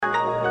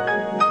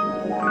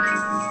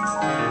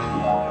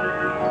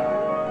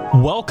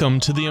Welcome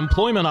to the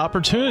Employment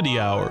Opportunity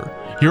Hour.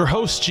 Your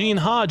host, Gene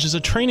Hodge, is a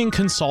training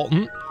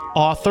consultant,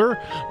 author,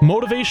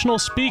 motivational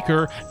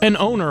speaker, and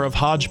owner of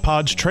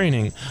Hodgepodge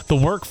Training, the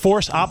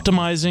workforce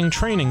optimizing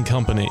training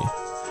company.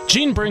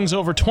 Gene brings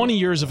over 20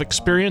 years of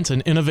experience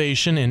and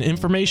innovation in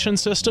information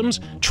systems,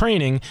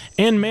 training,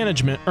 and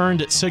management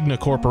earned at Cigna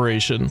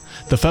Corporation,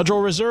 the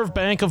Federal Reserve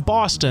Bank of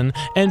Boston,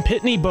 and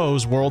Pitney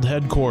Bowes World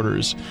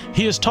Headquarters.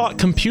 He has taught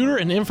computer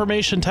and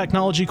information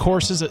technology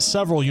courses at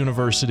several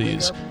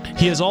universities.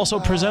 He has also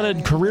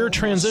presented career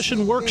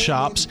transition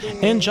workshops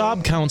and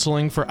job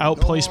counseling for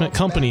outplacement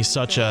companies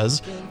such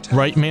as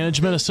Wright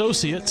Management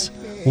Associates,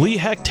 Lee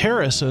Hecht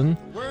Harrison,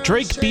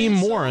 Drake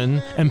Beam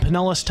Warren, and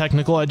Pinellas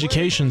Technical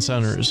Education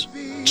Centers.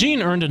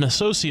 Gene earned an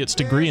associate's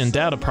degree in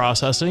data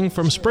processing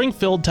from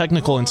Springfield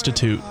Technical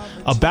Institute,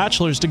 a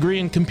bachelor's degree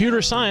in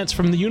computer science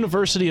from the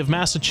University of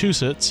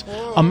Massachusetts,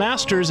 a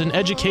master's in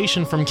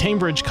education from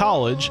Cambridge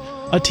College,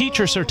 a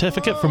teacher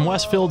certificate from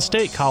Westfield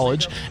State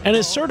College, and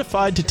is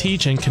certified to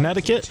teach in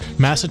Connecticut,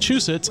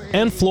 Massachusetts,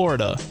 and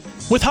Florida.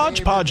 With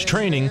Hodgepodge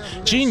Training,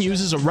 Gene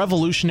uses a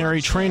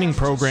revolutionary training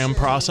program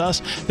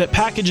process that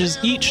packages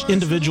each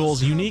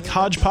individual's unique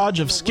hodgepodge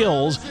of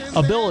skills,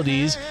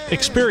 abilities,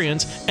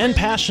 experience, and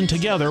passion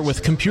together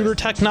with computer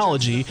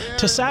technology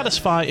to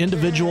satisfy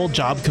individual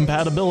job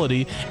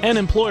compatibility and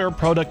employer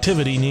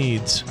productivity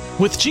needs.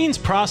 With Gene's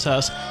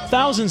process,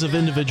 thousands of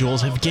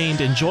individuals have gained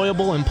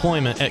enjoyable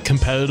employment at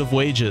competitive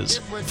wages.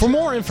 For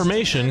more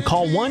information,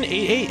 call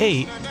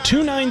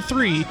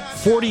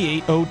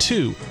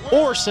 1-888-293-4802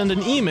 or send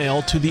an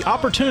email to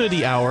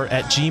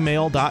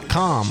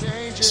theopportunityhour@gmail.com.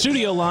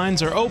 Studio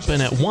lines are open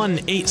at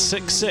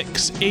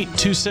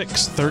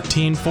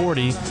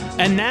 1-866-826-1340.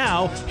 And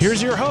now,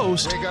 here's your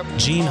host,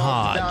 Gene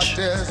Hodge.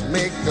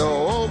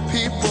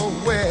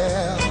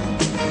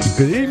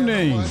 Good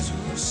evening.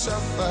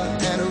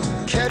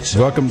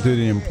 Welcome to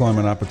the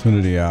Employment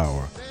Opportunity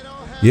Hour.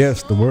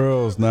 Yes, the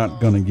world's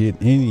not going to get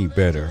any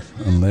better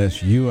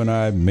unless you and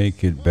I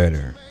make it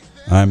better.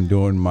 I'm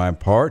doing my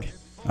part.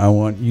 I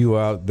want you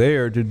out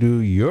there to do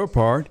your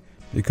part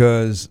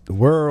because the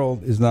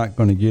world is not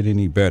going to get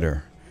any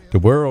better. The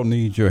world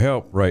needs your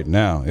help right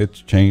now.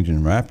 It's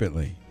changing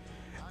rapidly.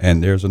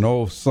 And there's an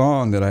old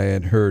song that I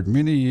had heard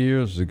many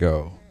years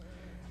ago.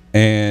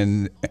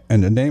 And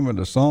the name of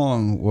the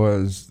song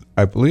was,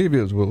 I believe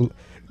it was,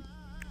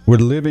 We're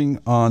Living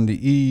on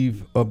the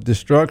Eve of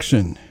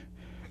Destruction.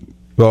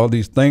 With all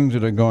these things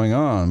that are going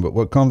on. But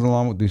what comes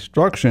along with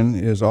destruction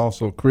is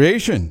also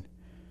creation.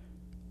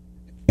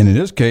 And in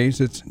this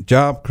case, it's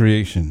job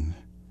creation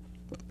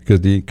because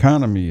the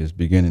economy is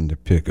beginning to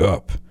pick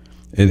up.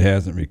 It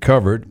hasn't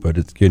recovered, but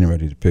it's getting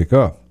ready to pick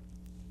up.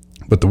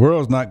 But the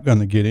world's not going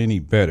to get any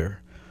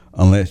better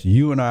unless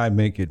you and I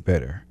make it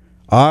better.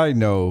 I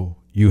know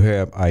you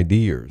have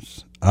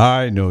ideas.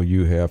 I know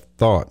you have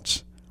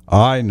thoughts.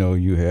 I know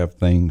you have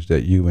things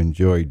that you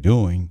enjoy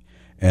doing.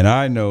 And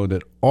I know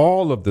that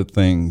all of the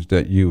things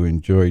that you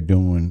enjoy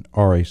doing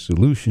are a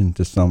solution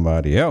to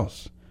somebody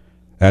else.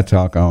 That's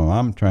how come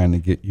I'm trying to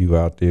get you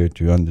out there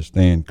to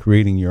understand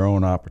creating your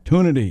own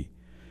opportunity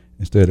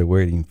instead of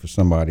waiting for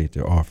somebody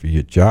to offer you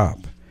a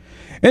job.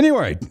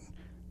 Anyway,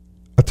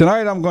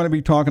 tonight I'm going to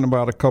be talking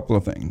about a couple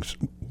of things.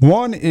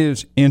 One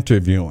is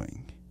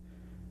interviewing.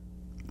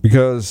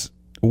 Because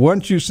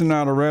once you send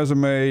out a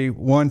resume,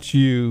 once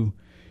you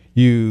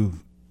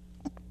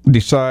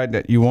decide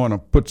that you want to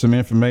put some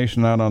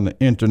information out on the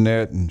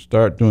internet and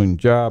start doing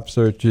job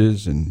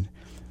searches and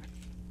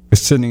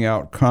sending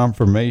out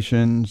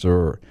confirmations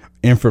or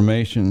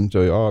information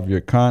to all of your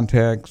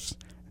contacts,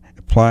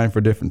 applying for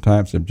different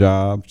types of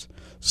jobs,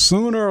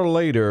 sooner or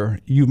later,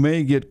 you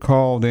may get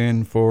called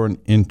in for an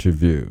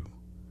interview.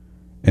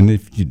 And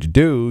if you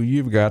do,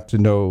 you've got to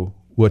know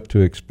what to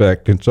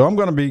expect. And so I'm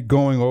going to be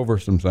going over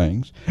some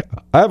things.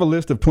 I have a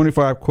list of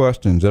 25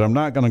 questions that I'm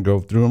not going to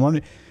go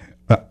through.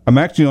 I'm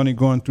actually only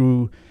going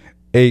through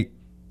a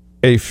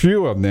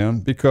few of them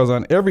because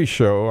on every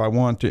show, I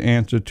want to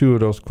answer 2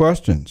 of those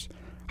questions.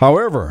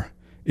 However,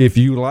 if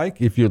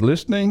you're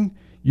listening,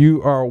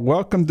 you are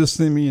welcome to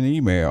send me an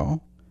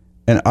email,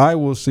 and I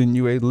will send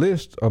you a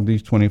list of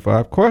these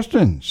 25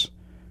 questions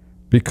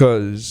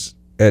because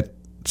at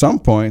some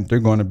point they're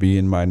going to be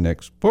in my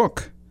next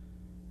book,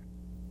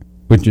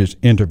 which is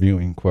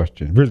Interviewing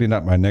Questions. Really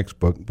not my next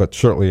book, but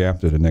shortly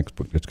after the next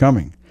book that's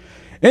coming.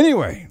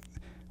 Anyway,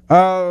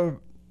 the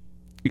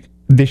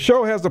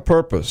show has a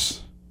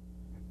purpose.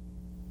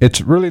 It's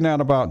really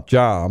not about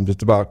jobs.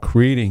 It's about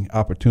creating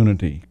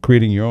opportunity,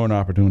 creating your own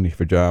opportunity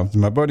for jobs.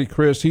 My buddy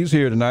Chris, he's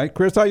here tonight.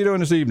 Chris, how you doing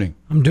this evening?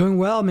 I'm doing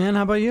well, man.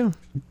 How about you?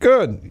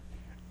 Good.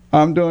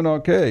 I'm doing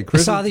okay.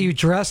 Chris, I saw that you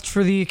dressed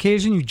for the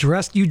occasion. You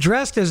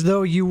dressed as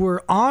though you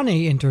were on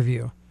a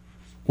interview.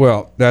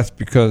 Well, that's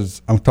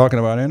because I'm talking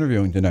about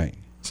interviewing tonight.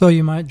 So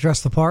you might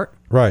dress the part?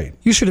 Right.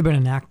 You should have been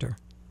an actor.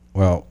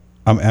 Well,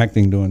 I'm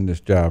acting doing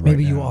this job right now.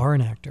 Maybe you are an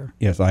actor.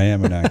 Yes, I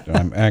am an actor.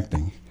 I'm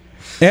acting.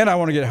 And I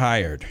want to get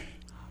hired.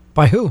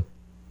 By who?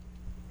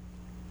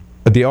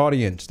 The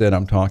audience that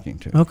I'm talking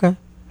to. Okay.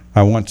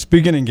 I want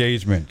speaking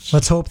engagements.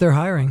 Let's hope they're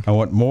hiring. I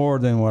want more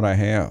than what I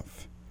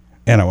have.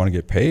 and I want to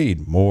get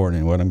paid more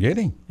than what I'm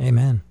getting.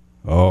 Amen.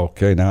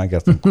 Okay, now I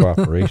got some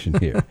cooperation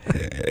here.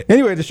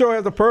 Anyway, the show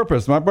has a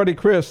purpose. My buddy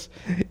Chris,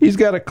 he's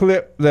got a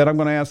clip that I'm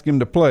going to ask him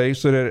to play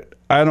so that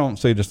I don't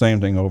say the same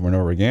thing over and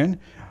over again.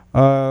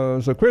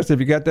 So, Chris,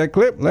 if you got that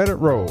clip, let it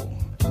roll.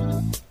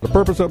 The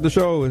purpose of the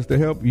show is to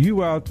help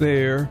you out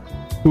there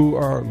who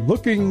are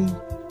looking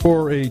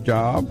for a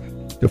job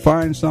to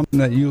find something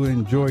that you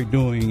enjoy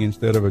doing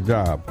instead of a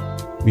job,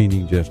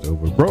 meaning just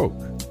over broke.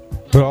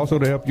 But also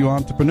to help you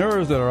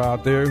entrepreneurs that are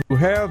out there who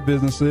have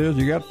businesses,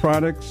 you got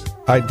products,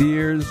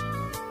 ideas.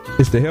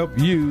 It's to help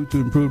you to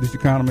improve this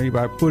economy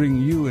by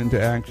putting you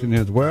into action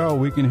as well.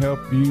 We can help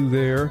you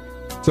there.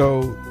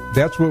 So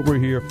that's what we're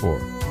here for.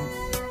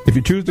 If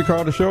you choose to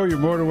call the show, you're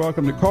more than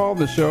welcome to call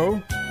the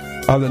show.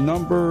 The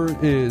number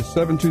is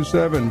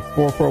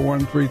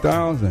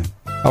 727-441-3000.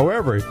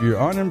 However, if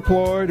you're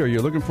unemployed or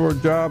you're looking for a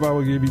job, I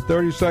will give you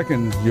 30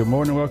 seconds. You're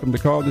more than welcome to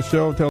call the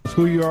show. Tell us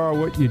who you are,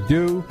 what you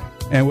do,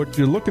 and what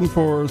you're looking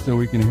for so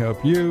we can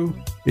help you.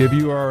 If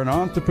you are an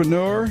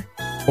entrepreneur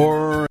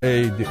or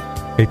a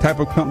type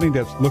of company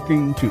that's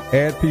looking to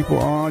add people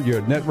on, you're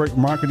a network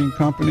marketing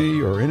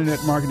company or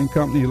internet marketing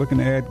company, you're looking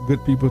to add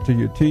good people to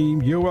your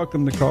team, you're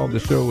welcome to call the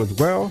show as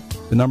well.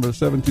 The number is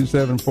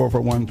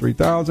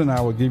 727-441-3000. I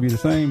will give you the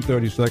same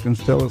 30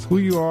 seconds. Tell us who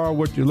you are,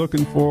 what you're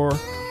looking for,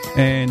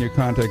 and your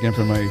contact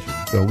information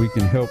so we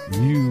can help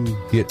you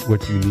get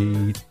what you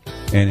need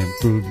and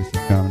improve this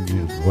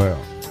economy as well.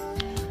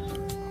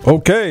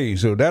 Okay,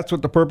 so that's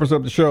what the purpose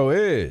of the show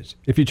is.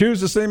 If you choose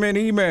to send me an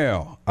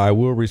email, I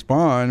will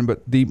respond,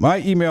 but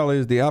my email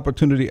is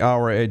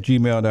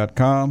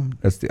theopportunityhour@gmail.com.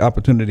 That's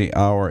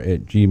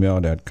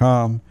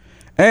theopportunityhour@gmail.com.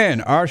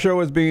 And our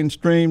show is being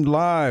streamed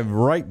live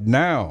right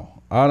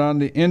now out on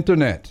the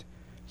internet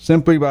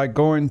simply by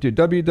going to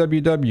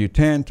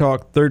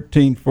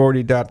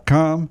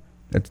www.tantalk1340.com.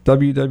 That's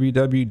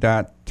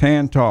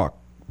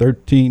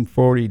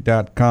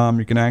www.tantalk1340.com.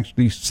 You can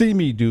actually see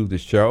me do the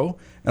show.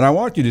 And I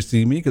want you to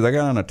see me because I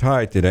got on a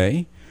tie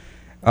today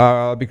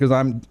because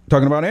I'm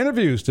talking about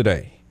interviews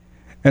today.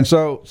 And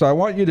so I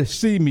want you to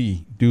see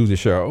me do the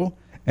show,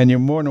 and you're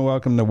more than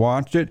welcome to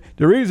watch it.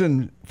 The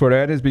reason for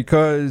that is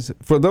because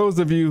for those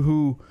of you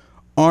who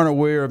aren't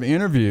aware of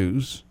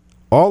interviews,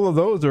 all of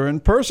those are in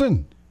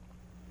person.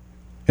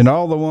 And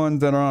all the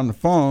ones that are on the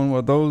phone,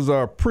 well, those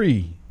are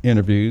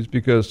pre-interviews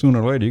because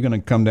sooner or later you're going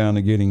to come down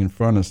to getting in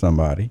front of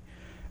somebody.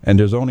 And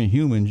there's only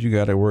humans you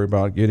got to worry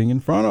about getting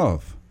in front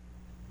of.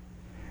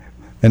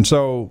 And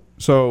so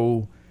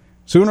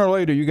sooner or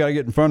later, you got to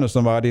get in front of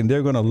somebody, and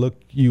they're going to look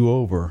you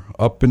over,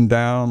 up and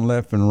down,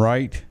 left and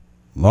right,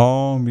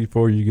 long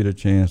before you get a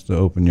chance to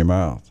open your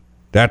mouth.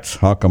 That's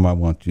how come I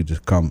want you to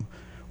come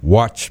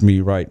watch me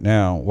right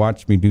now,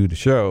 watch me do the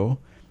show,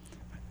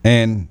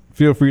 and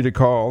feel free to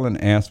call and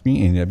ask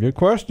me any of your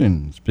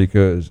questions,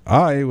 because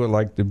I would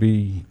like to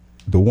be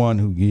the one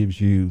who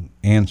gives you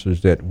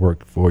answers that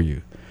work for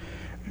you.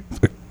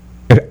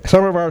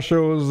 Some of our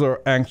shows are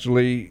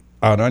actually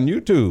out on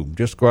YouTube.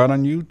 Just go out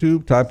on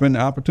YouTube, type in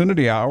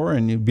Opportunity Hour,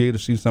 and you'll be able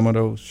to see some of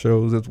those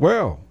shows as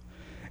well.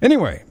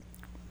 Anyway,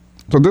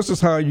 so this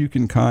is how you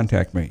can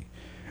contact me.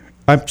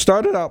 I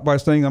started out by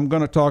saying I'm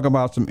going to talk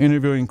about some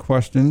interviewing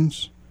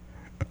questions.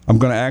 I'm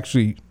going to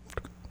actually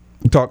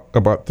talk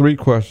about 3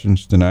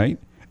 questions tonight.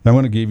 And I'm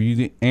going to give you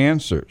the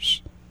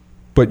answers,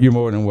 but you're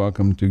more than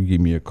welcome to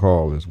give me a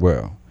call as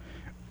well.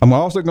 I'm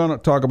also going to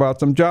talk about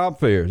some job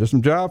fairs. There's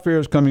some job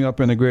fairs coming up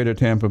in the greater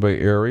Tampa Bay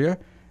area.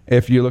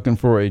 If you're looking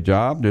for a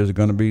job, there's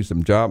going to be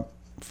some job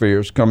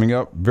fairs coming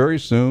up very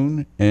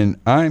soon, and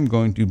I'm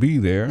going to be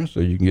there, so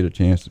you can get a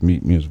chance to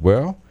meet me as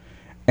well.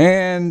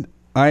 And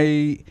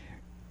I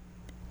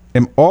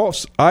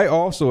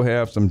also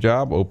have some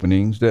job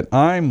openings that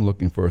I'm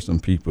looking for some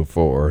people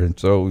for, and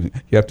so you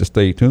have to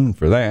stay tuned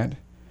for that.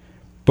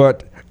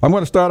 But I'm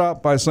going to start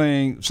out by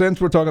saying,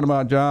 since we're talking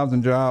about jobs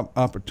and job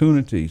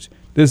opportunities,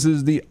 this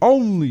is the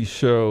only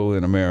show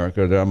in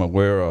America that I'm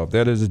aware of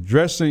that is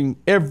addressing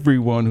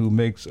everyone who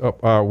makes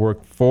up our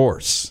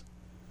workforce.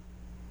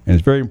 And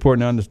it's very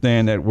important to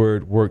understand that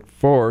word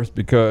workforce,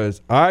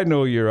 because I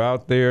know you're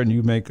out there and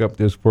you make up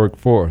this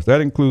workforce.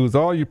 That includes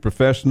all you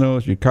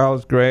professionals, you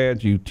college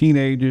grads, you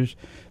teenagers,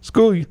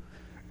 school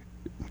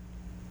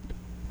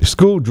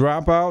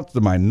dropouts,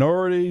 the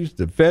minorities,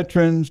 the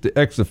veterans, the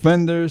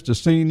ex-offenders, the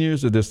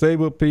seniors, the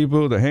disabled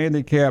people, the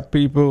handicapped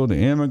people, the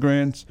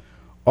immigrants.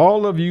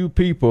 All of you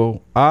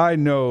people, I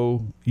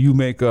know you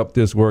make up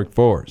this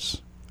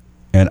workforce.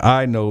 And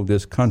I know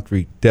this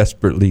country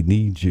desperately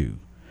needs you,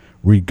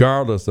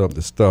 regardless of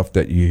the stuff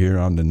that you hear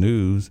on the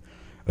news,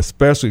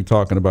 especially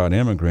talking about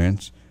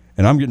immigrants.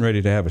 And I'm getting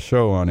ready to have a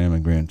show on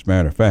immigrants,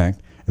 matter of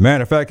fact. As a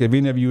matter of fact, if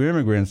any of you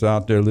immigrants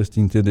out there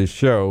listening to this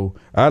show,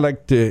 I'd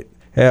like to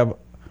have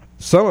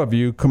some of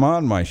you come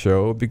on my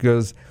show,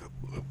 because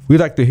we'd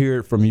like to hear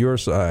it from your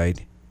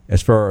side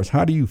as far as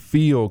how do you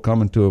feel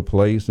coming to a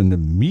place and the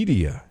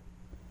media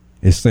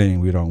is saying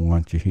we don't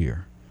want you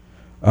here.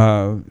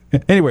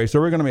 Anyway, so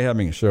we're going to be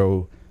having a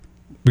show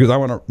because I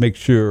want to make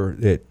sure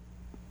that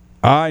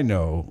I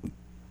know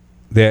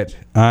that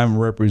I'm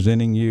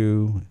representing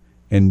you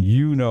and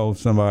you know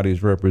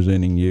somebody's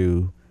representing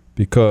you,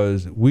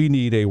 because we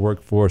need a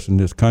workforce in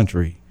this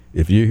country.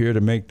 If you're here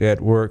to make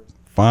that work,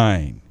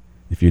 fine.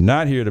 If you're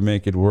not here to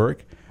make it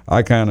work,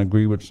 I kind of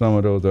agree with some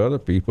of those other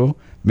people.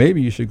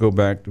 Maybe you should go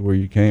back to where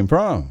you came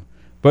from.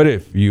 But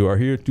if you are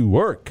here to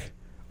work,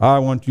 I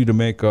want you to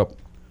make up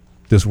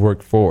this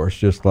workforce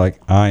just like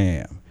I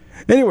am.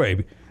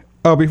 Anyway,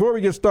 before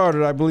we get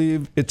started, I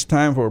believe it's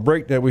time for a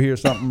break that we hear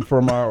something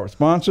from our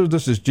sponsors.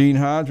 This is Gene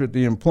Hodge with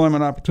the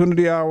Employment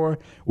Opportunity Hour.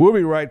 We'll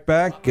be right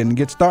back and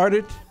get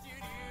started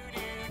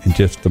in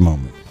just a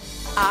moment.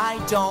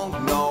 I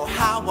don't know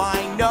how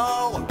I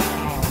know,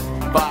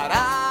 but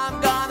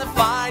I'm gonna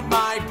find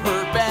my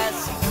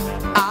purpose.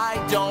 I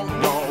don't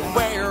know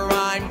where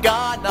I'm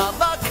gonna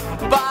look,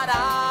 but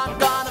I'm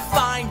gonna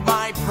find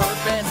my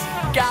purpose.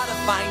 Gotta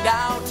find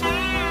out,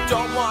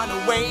 don't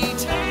wanna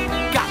wait.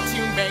 Got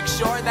to make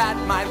sure that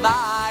my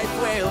life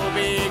will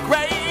be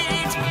great.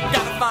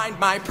 Gotta find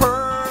my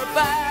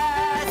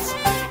purpose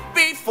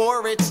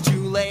before it's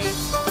too late.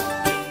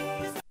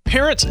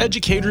 Parents,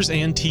 educators,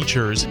 and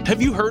teachers,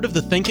 have you heard of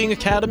the Thinking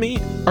Academy?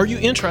 Are you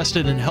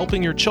interested in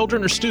helping your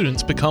children or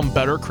students become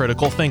better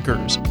critical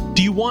thinkers?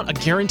 Do you want a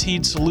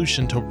guaranteed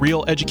solution to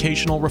real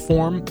educational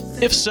reform?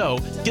 If so,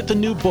 get the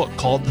new book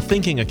called The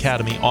Thinking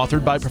Academy,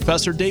 authored by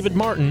Professor David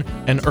Martin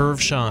and Irv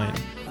Schein.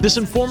 This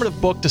informative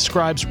book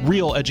describes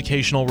real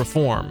educational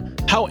reform,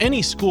 how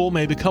any school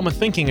may become a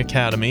thinking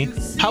academy,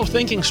 how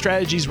thinking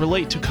strategies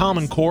relate to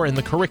Common Core in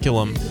the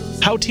curriculum,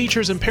 how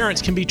teachers and parents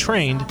can be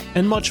trained,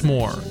 and much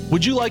more.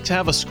 Would you like to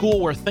have a school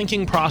where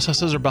thinking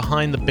processes are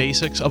behind the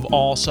basics of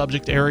all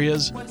subject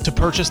areas? To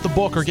purchase the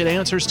book or get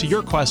answers to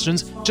your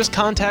questions, just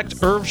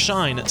contact Irv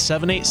Schein at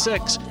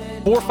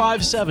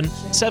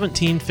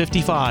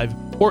 786-457-1755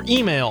 or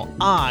email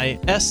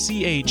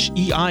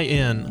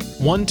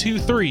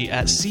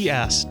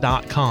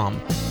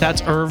ISCHEIN123@cs.com.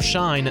 That's Irv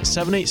Schein at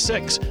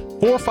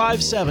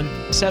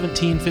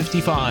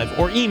 786-457-1755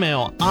 or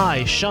email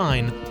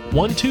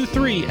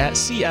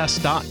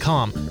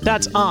ISHEIN123@cs.com.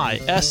 That's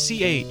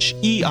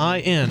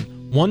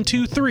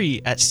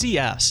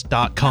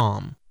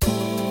ISCHEIN123@cs.com.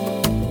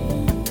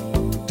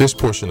 This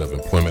portion of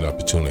Employment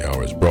Opportunity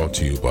Hour is brought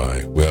to you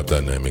by Web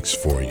Dynamics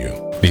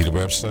 4U. Need a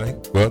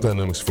website? Web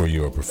Dynamics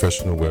 4U are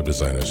professional web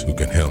designers who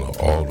can handle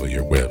all of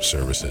your web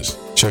services.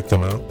 Check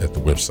them out at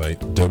the website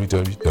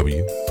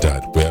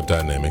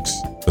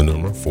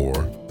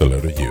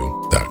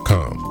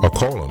www.webdynamics4u.com or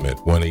call them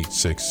at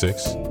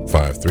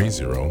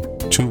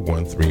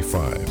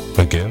 1-866-530-2135.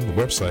 Again, the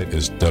website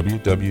is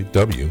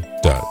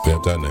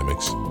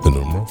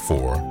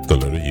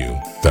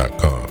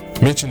www.webdynamics4u.com.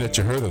 Mention that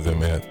you heard of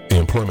them at the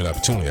Employment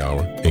Opportunity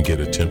Hour and get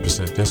a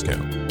 10%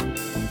 discount.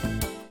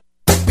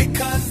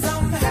 Because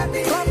I'm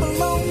happy. Clap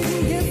along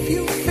if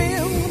you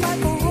feel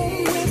like a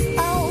room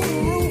without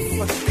a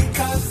roof.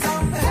 Because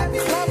I'm happy.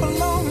 Clap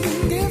along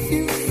if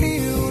you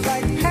feel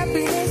like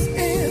happiness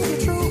is the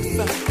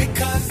truth.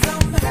 Because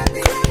I'm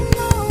happy. Clap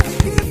along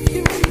if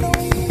you know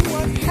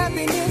what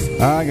happiness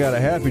is. I got a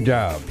happy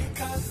job.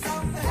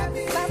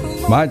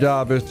 My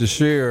job is to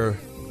share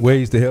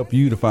ways to help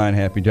you to find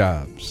happy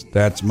jobs.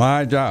 That's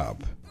my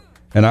job.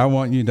 And I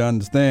want you to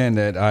understand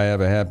that I have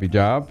a happy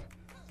job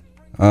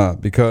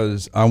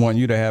because I want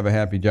you to have a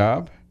happy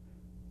job.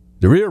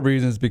 The real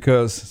reason is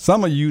because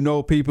some of you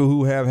know people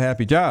who have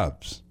happy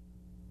jobs.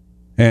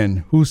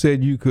 And who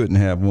said you couldn't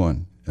have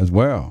one as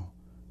well?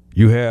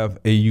 You have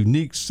a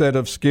unique set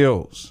of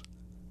skills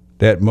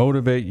that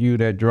motivate you,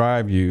 that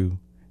drive you.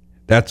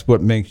 That's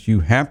what makes you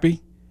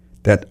happy.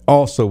 That's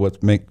also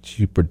what makes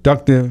you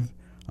productive.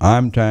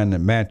 I'm trying to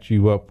match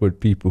you up with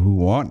people who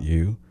want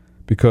you,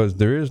 because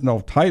there is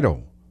no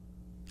title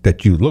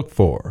that you look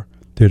for.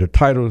 They're the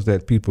titles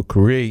that people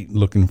create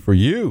looking for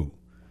you.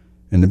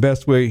 And the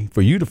best way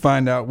for you to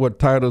find out what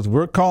titles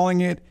we're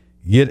calling it,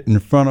 get in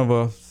front of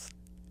us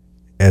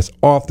as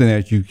often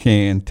as you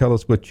can. Tell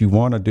us what you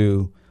want to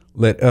do.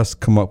 Let us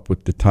come up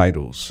with the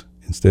titles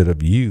instead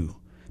of you,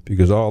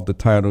 because all the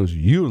titles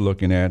you're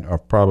looking at are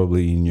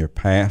probably in your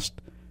past.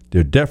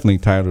 They're definitely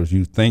titles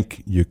you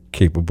think you're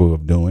capable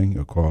of doing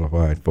or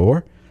qualified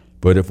for.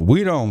 But if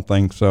we don't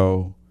think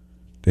so,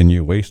 then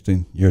you're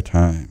wasting your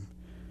time.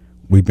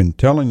 We've been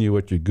telling you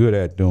what you're good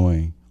at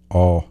doing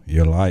all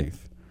your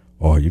life.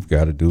 All you've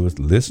got to do is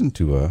listen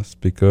to us,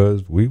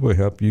 because we will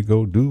help you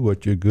go do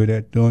what you're good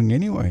at doing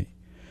anyway.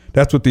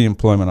 That's what the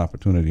employment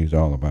opportunity is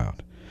all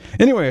about.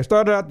 Anyway, I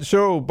started out the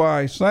show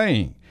by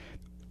saying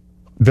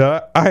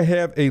that I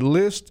have a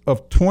list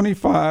of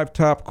 25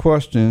 top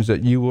questions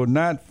that you will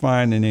not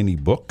find in any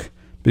book,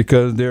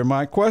 because they're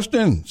my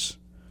questions.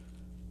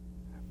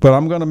 But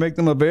I'm going to make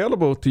them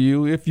available to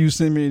you if you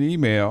send me an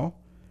email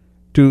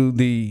to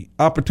the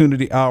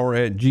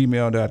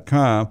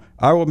opportunityhour@gmail.com.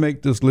 I will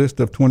make this list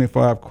of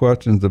 25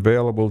 questions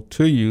available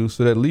to you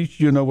so that at least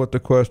you know what the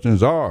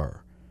questions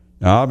are.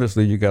 Now,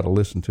 obviously, you got to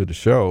listen to the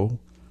show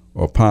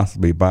or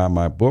possibly buy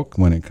my book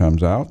when it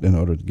comes out in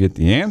order to get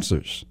the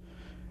answers.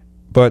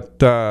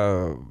 But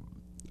I'm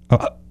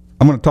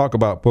going to talk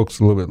about books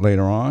a little bit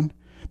later on.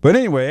 But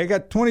anyway, I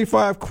got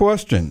 25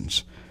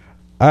 questions.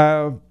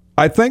 I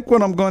I think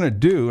what I'm going to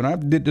do, and I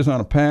did this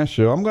on a past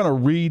show, I'm going to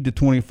read the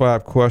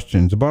 25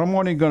 questions, but I'm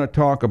only going to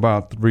talk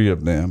about 3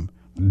 of them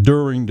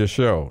during the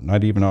show,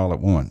 not even all at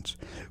once.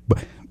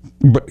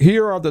 But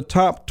here are the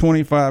top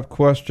 25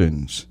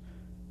 questions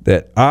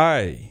that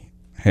I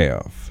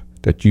have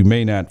that you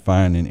may not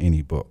find in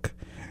any book.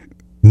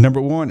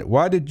 Number 1,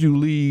 why did you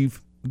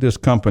leave this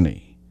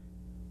company?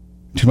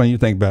 When you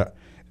think about,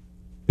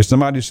 if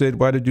somebody said,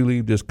 why did you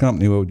leave this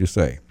company, what would you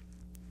say?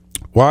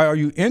 Why are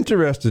you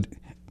interested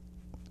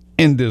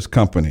in this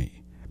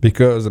company?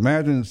 Because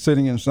imagine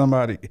sitting in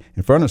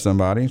front of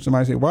somebody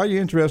say, why are you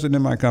interested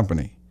in my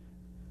company?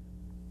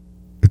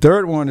 The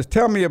third one is,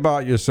 tell me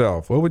about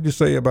yourself. What would you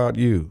say about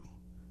you?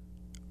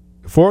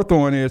 The fourth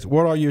one is,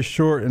 what are your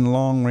short and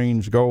long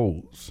range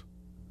goals?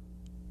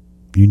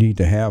 You need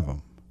to have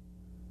them.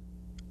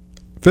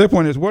 Fifth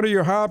one is, what are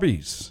your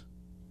hobbies?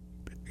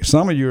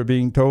 Some of you are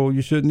being told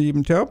you shouldn't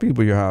even tell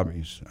people your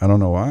hobbies. I don't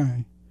know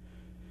why.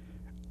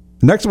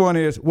 Next one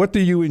is, what do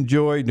you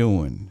enjoy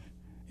doing?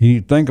 You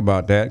need to think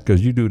about that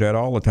because you do that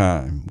all the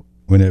time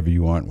whenever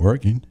you aren't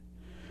working.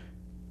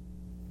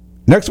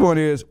 Next one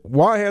is,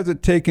 why has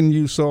it taken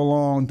you so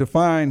long to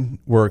find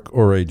work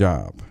or a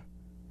job?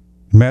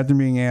 Imagine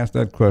being asked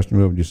that question,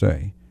 what would you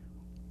say?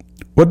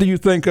 What do you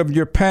think of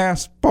your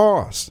past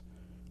boss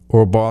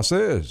or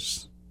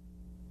bosses?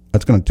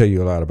 That's going to tell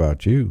you a lot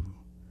about you.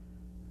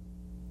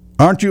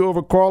 Aren't you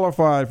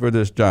overqualified for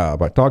this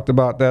job? I talked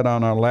about that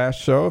on our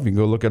last show. If you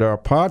go look at our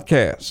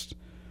podcast,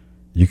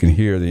 you can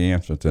hear the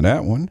answer to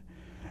that one.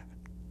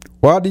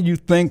 Why do you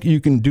think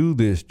you can do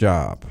this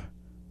job?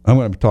 I'm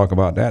going to talk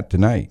about that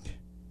tonight.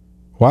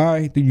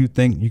 Why do you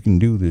think you can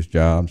do this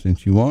job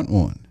since you want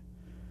one?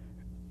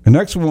 The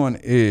next one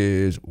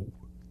is,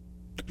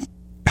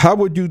 how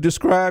would you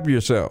describe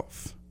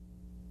yourself?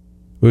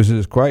 Which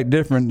is quite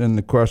different than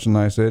the question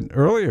I said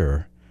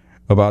earlier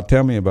about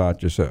tell me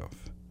about yourself.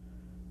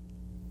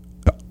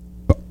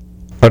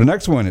 The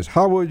next one is,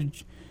 how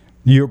would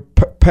your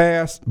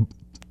past,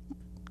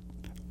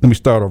 let me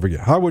start over again.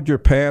 How would your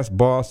past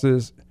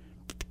bosses,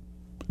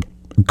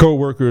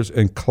 co-workers,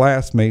 and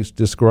classmates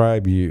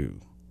describe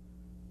you?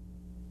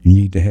 You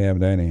need to have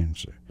that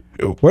answer.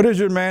 What is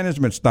your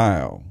management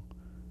style?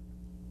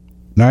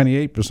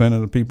 98%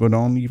 of the people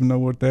don't even know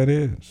what that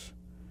is.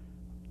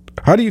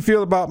 How do you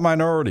feel about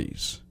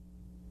minorities?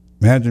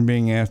 Imagine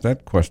being asked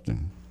that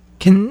question.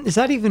 Is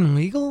that even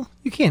legal?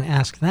 You can't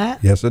ask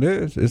that. Yes, it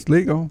is. It's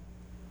legal.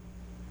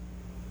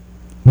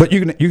 But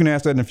you can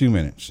ask that in a few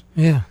minutes.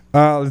 Yeah.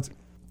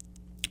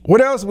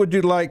 What else would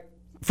you like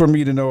for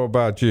me to know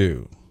about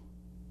you?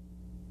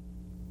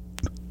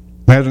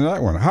 Imagine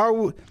that one.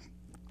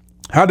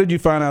 How did you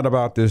find out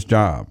about this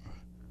job?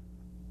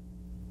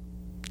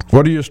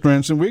 What are your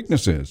strengths and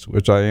weaknesses?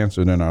 Which I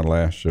answered in our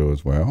last show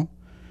as well.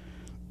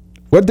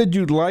 What did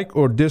you like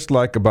or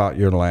dislike about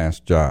your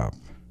last job?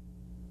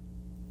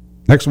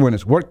 Next one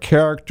is, what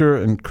character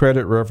and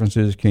credit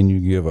references can you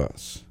give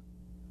us?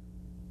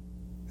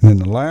 And then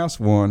the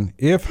last one,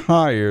 if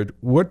hired,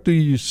 what do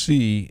you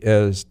see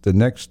as the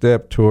next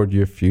step toward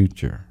your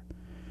future?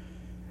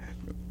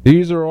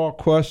 These are all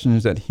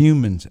questions that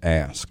humans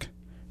ask.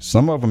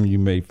 Some of them you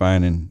may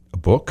find in a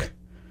book.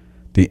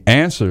 The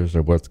answers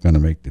are what's going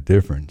to make the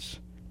difference,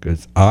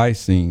 because I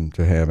seem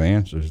to have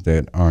answers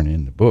that aren't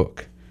in the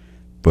book,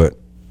 but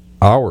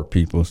our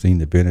people seem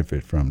to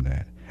benefit from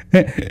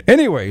that.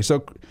 Anyway,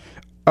 so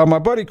my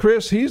buddy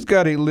Chris, he's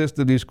got a list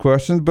of these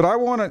questions, but I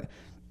want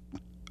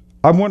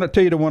to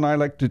tell you the one I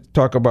like to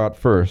talk about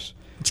first.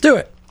 Let's do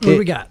it. What do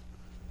we got?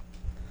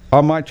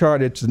 On my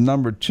chart, it's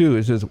number 2.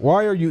 It says,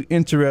 why are you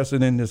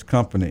interested in this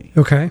company?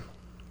 Okay.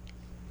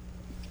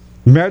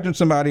 Imagine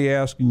somebody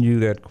asking you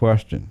that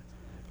question.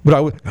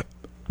 But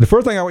the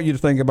first thing I want you to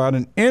think about,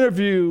 an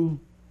interview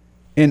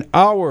in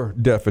our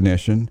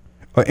definition,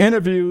 an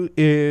interview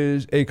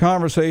is a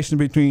conversation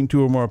between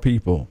 2 or more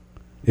people.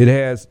 It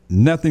has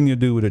nothing to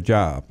do with a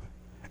job.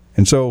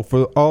 And so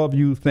for all of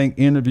you who think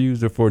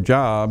interviews are for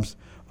jobs,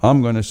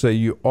 I'm going to say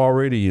you're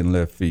already in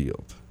left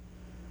field.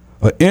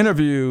 An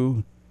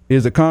interview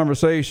is a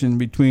conversation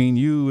between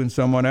you and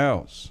someone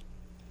else.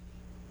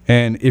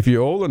 And if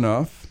you're old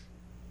enough,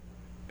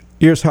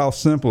 here's how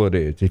simple it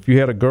is. If you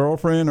had a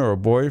girlfriend or a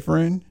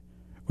boyfriend,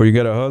 or you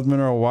got a husband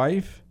or a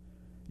wife,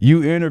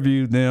 you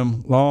interviewed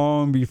them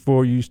long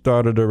before you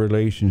started a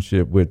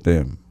relationship with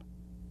them.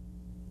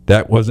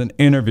 That was an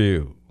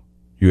interview.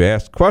 You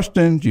asked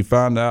questions, you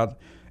found out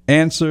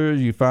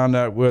answers, you found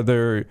out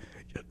whether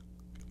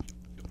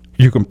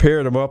you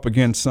compared them up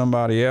against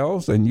somebody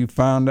else, and you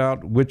found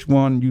out which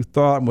one you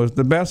thought was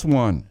the best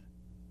one.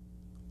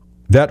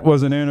 That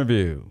was an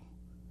interview.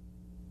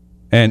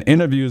 And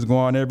interviews go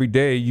on every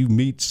day. You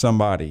meet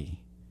somebody,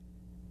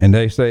 and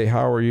they say,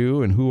 how are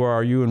you, and who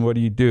are you, and what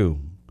do you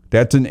do?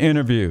 That's an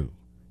interview.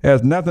 It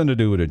has nothing to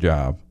do with a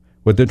job.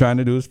 What they're trying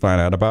to do is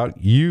find out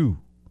about you.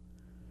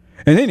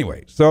 And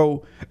anyway,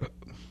 so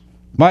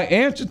my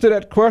answer to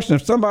that question,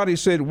 if somebody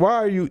said, why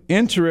are you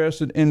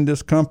interested in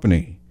this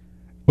company?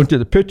 I want you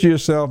to picture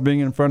yourself being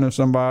in front of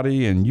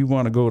somebody and you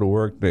want to go to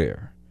work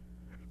there.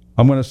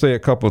 I'm going to say a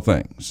couple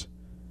things.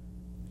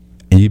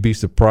 And you'd be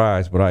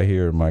surprised what I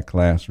hear in my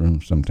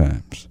classroom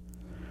sometimes.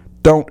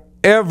 Don't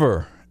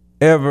ever,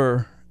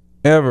 ever,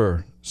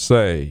 ever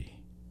say,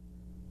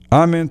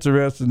 I'm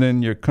interested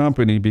in your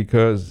company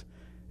because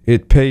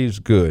it pays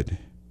good,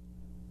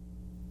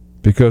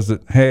 because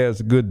it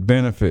has good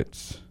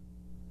benefits,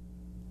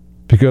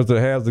 because it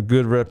has a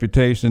good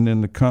reputation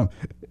in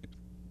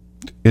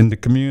the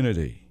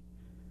community.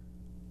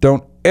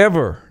 Don't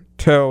ever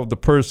tell the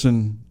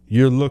person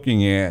you're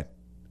looking at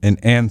an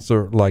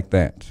answer like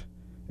that.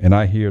 And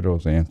I hear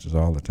those answers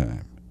all the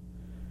time.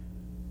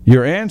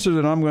 Your answer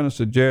that I'm going to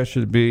suggest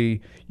should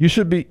be, you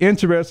should be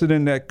interested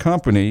in that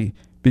company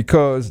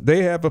because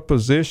they have a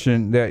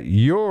position that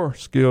your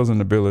skills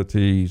and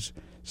abilities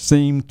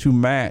seem to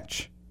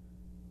match,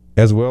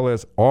 as well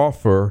as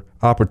offer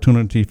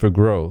opportunity for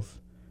growth.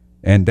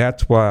 And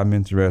that's why I'm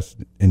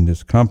interested in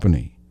this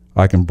company.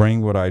 I can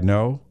bring what I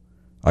know,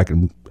 I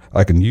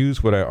can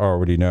use what I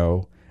already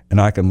know, and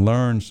I can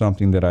learn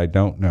something that I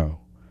don't know.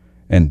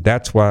 And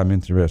that's why I'm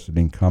interested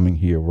in coming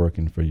here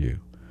working for you.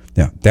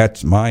 Now,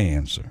 that's my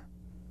answer.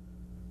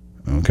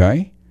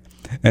 Okay?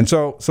 And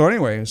so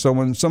anyway, so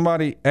when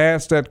somebody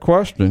asks that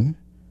question,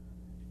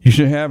 you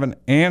should have an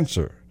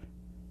answer,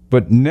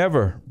 but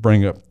never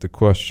bring up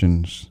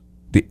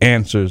the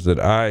answers that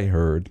I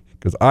heard,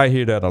 because I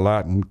hear that a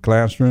lot in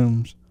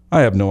classrooms.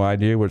 I have no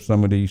idea what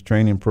some of these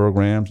training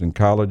programs in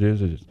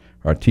colleges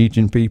are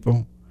teaching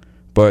people,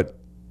 but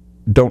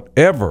don't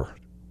ever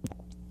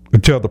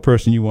tell the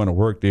person you want to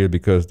work there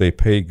because they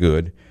pay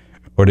good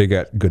or they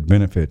got good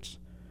benefits.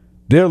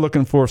 They're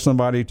looking for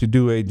somebody to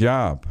do a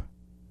job.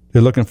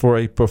 They're looking for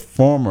a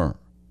performer.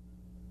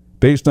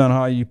 Based on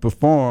how you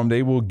perform,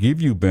 they will give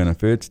you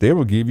benefits. They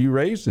will give you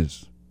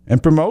raises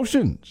and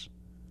promotions.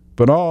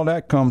 But all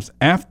that comes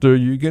after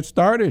you get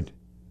started.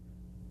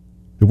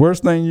 The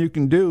worst thing you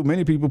can do,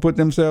 many people put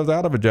themselves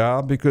out of a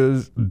job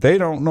because they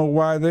don't know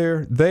why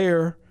they're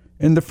there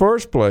in the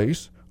first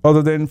place,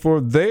 other than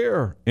for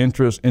their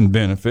interest in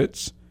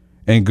benefits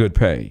and good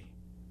pay.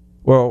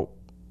 Well,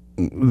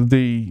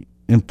 the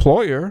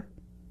employer,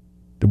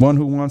 the one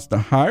who wants to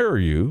hire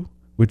you,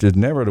 which is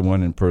never the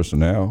one in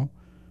personnel,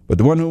 but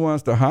the one who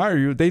wants to hire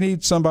you, they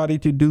need somebody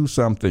to do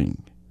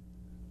something.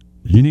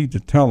 You need to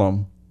tell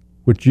them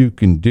what you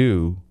can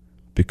do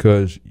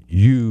because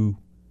you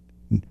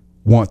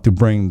want to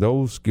bring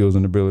those skills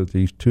and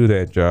abilities to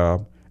that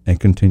job and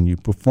continue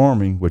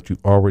performing what you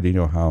already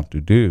know how to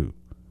do.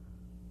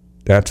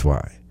 That's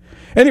why.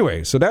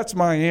 Anyway, so that's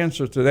my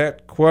answer to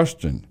that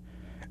question.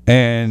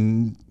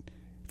 And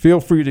feel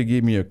free to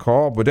give me a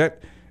call.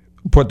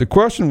 But the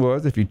question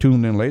was, if you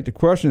tuned in late, the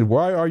question is,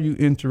 why are you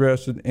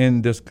interested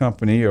in this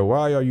company, or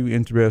why are you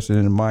interested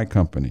in my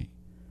company?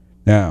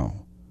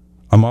 Now,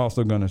 I'm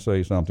also going to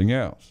say something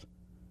else.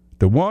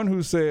 The one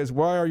who says,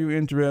 why are you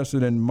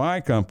interested in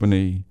my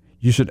company,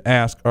 you should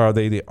ask, are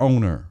they the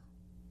owner?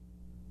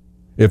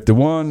 If the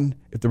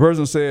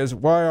person says,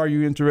 why are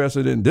you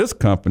interested in this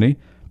company?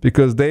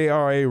 Because they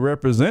are a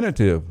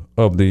representative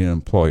of the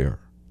employer.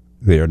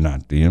 They are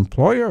not the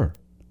employer.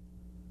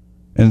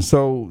 And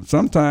so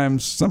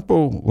sometimes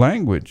simple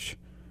language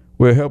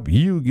will help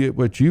you get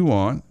what you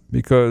want,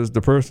 because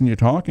the person you're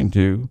talking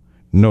to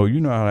you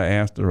know how to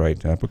ask the right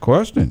type of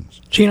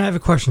questions. Gene, I have a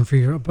question for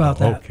you about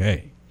that.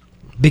 Okay.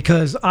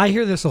 Because I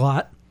hear this a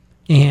lot,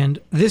 and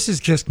this is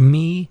just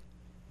me,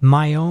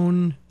 my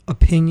own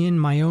opinion,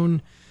 my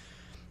own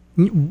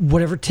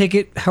whatever, take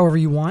it however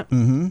you want.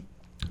 Mm-hmm.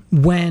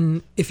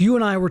 If you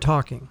and I were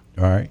talking,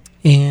 all right,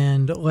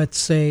 and let's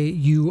say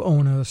you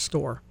own a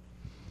store,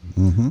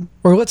 mm-hmm.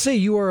 or let's say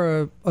you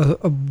are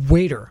a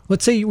waiter.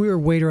 Let's say we were a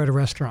waiter at a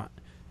restaurant,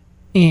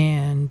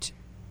 and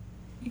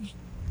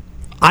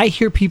I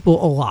hear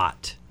people a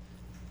lot,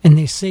 and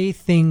they say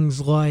things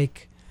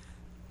like,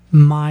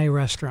 my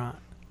restaurant,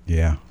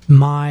 yeah,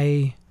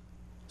 my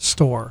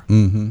store,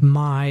 mm-hmm.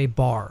 my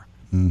bar.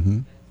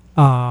 Mm-hmm.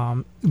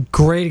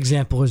 Great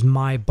example is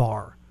my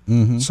bar.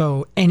 Mm-hmm.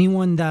 So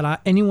anyone that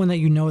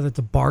you know that's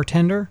a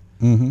bartender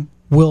mm-hmm.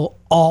 will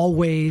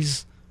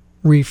always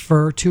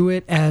refer to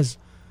it as,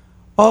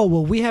 oh,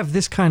 well, we have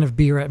this kind of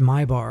beer at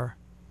my bar.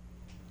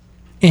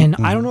 And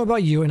mm-hmm. I don't know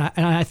about you, and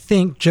I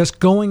think, just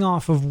going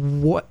off of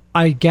what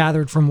I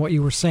gathered from what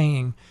you were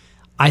saying,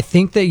 I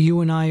think that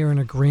you and I are in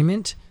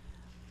agreement.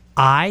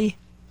 I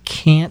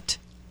can't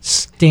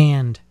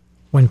stand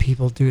when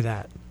people do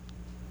that.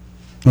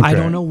 Okay. I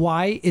don't know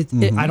why.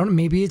 Mm-hmm.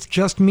 Maybe it's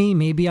just me.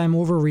 Maybe I'm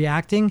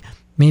overreacting.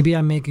 Maybe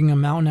I'm making a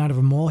mountain out of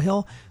a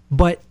molehill.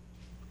 But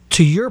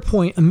to your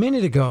point a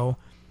minute ago,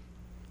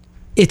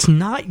 it's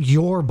not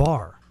your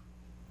bar.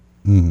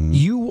 Mm-hmm.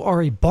 You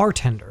are a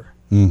bartender.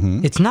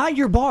 Mm-hmm. It's not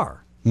your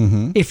bar.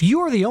 Mm-hmm. If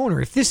you're the owner,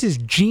 if this is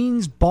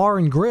Gene's Bar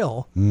and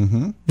Grill,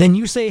 mm-hmm. then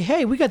you say,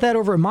 hey, we got that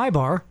over at my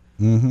bar.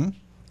 Mm-hmm.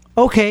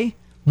 Okay.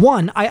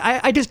 One,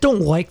 I just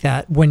don't like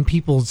that when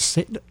people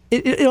say,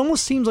 it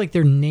almost seems like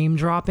they're name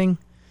dropping.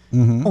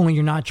 Mm-hmm. Only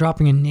you're not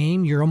dropping a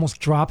name, you're almost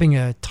dropping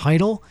a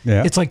title.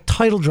 Yeah. It's like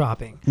title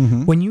dropping.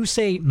 Mm-hmm. When you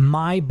say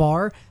my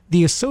bar,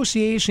 the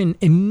association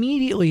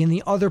immediately in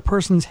the other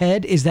person's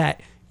head is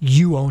that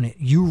you own it.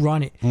 You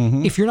run it.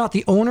 If you're not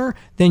the owner,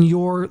 then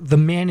you're the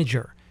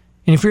manager.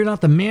 And if you're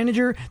not the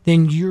manager,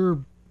 then you're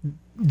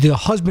the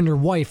husband or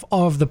wife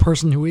of the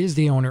person who is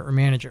the owner or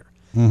manager.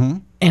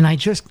 And I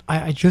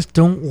just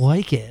don't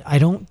like it. I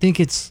don't think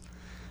it's.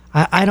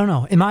 I don't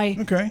know. Am I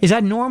okay? Is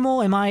that normal?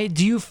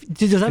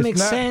 Does that make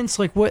sense?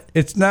 Like what?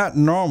 It's not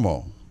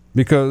normal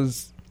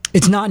because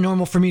it's not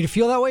normal for me to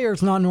feel that way, or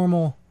it's not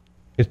normal.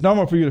 It's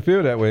normal for you to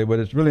feel that way, but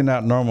it's really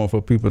not normal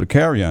for people to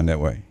carry on that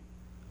way.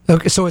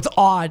 Okay, so it's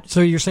odd.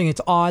 So you're saying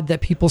it's odd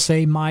that people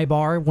say my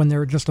bar when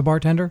they're just a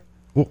bartender?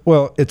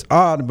 Well, it's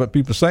odd, but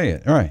people say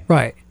it, right?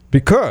 Right.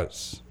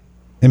 Because,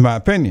 in my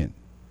opinion,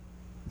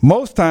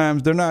 most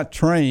times they're not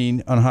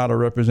trained on how to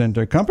represent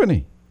their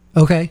company.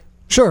 Okay,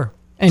 sure.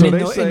 And So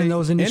in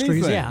those industries,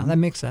 anything. yeah, that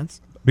makes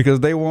sense. Because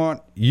they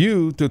want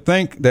you to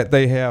think that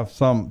they have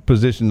some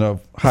position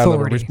of high level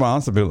Authority.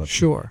 responsibility.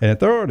 Sure. And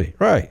authority,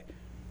 right.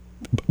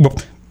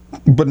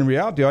 But in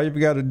reality, all you've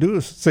got to do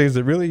is say, is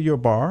it really your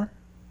bar?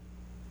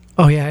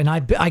 Oh yeah, and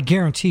I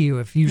guarantee you,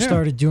 if you Yeah.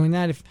 started doing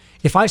that,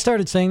 if I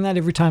started saying that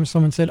every time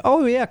someone said,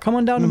 "Oh yeah, come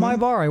on down to my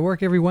bar. I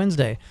work every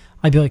Wednesday,"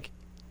 I'd be like,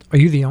 "Are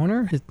you the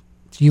owner?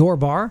 It's your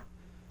bar?"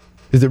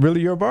 Is it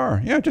really your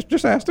bar? Yeah,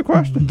 just ask the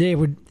question. They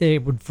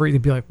would freely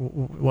be like,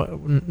 "What?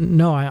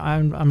 No,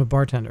 I'm a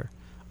bartender."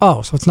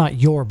 Oh, so it's not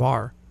your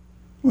bar.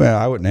 Well,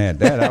 I wouldn't add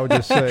that. I would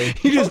just say,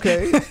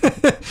 okay,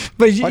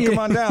 But come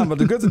on down. But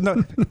the good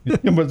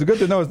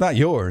to know, it's not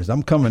yours.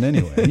 I'm coming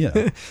anyway.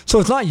 Yeah,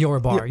 so it's not your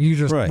bar. You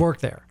just right. work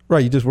there,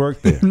 right. You just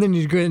work there. and then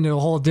you get into a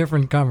whole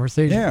different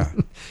conversation. Yeah.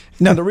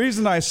 Now the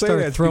reason I say Start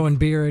that, throwing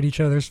beer at each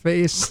other's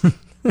face.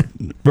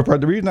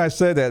 but the reason I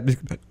say that is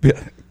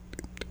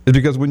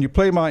because when you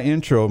play my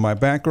intro, my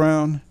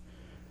background,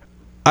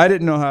 I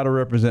didn't know how to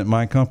represent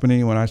my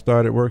company when I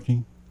started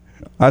working.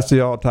 I see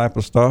all type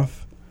of stuff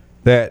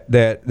that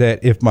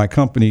if my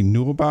company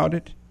knew about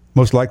it,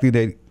 most likely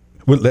they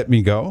would let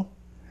me go.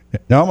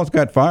 I almost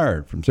got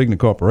fired from Cigna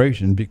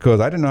Corporation because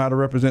I didn't know how to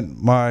represent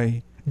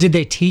my. Did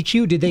they teach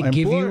you? Did they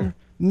give employer. you?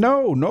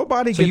 No,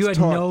 nobody So gets you had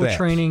taught no that.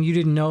 training. You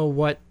didn't know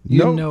what.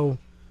 You didn't know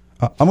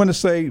I'm going to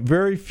say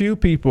very few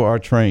people are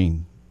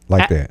trained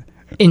like that.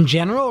 in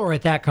general or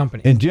at that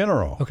company. In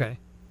general. Okay.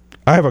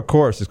 I have a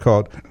course. It's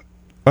called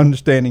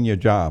Understanding Your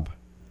Job,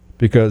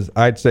 because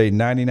I'd say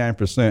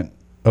 99%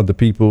 of the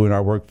people in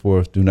our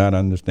workforce do not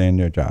understand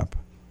their job.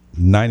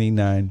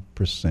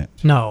 99%.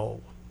 No.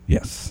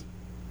 Yes.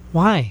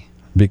 Why?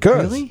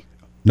 Because Really?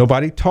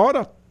 nobody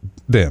taught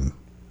them.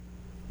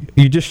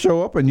 You just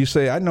show up and you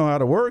say, I know how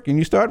to work, and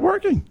you start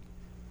working.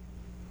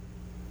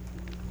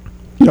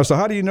 So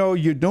how do you know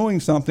you're doing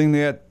something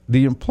that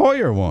the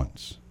employer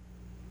wants?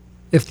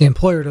 If the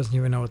employer doesn't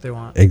even know what they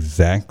want.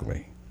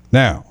 Exactly.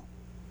 Now,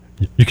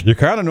 you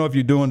kind of know if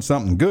you're doing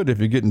something good if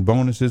you're getting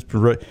bonuses,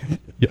 you're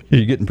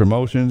getting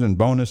promotions and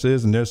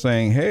bonuses, and they're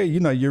saying, hey,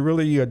 you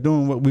really are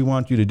doing what we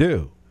want you to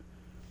do.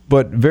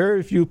 But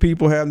very few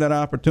people have that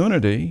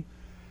opportunity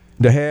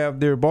to have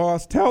their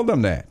boss tell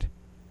them that,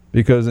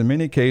 because in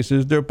many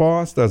cases, their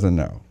boss doesn't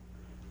know.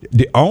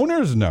 The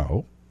owners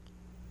know,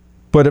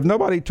 but if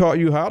nobody taught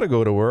you how to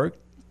go to work,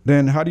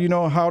 then how do you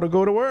know how to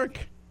go to work?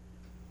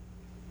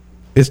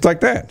 It's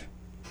like that.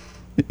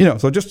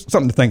 So just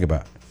something to think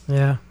about.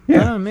 Yeah.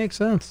 Yeah. Yeah, it makes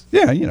sense.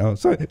 Yeah,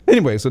 so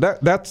anyway, so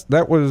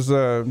that was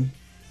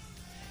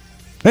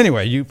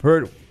anyway, you've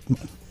heard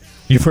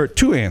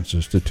two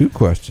answers to two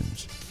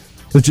questions.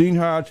 So Gene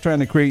Hodge trying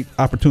to create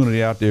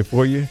opportunity out there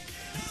for you.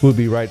 We'll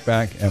be right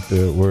back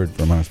after a word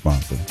from our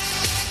sponsor.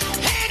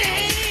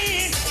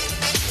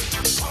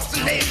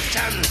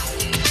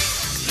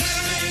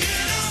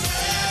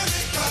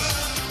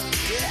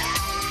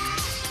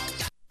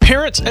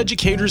 Parents,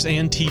 educators,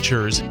 and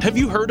teachers, have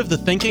you heard of the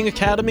Thinking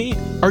Academy?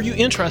 Are you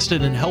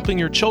interested in helping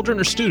your children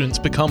or students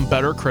become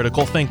better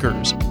critical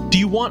thinkers? Do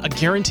you want a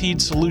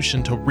guaranteed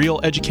solution to real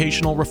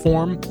educational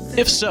reform?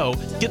 If so,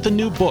 get the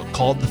new book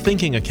called The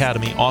Thinking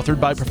Academy, authored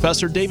by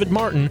Professor David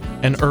Martin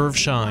and Irv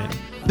Schein.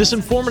 This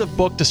informative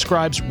book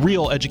describes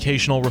real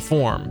educational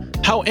reform,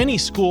 how any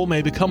school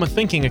may become a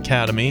thinking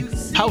academy,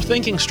 how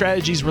thinking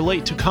strategies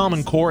relate to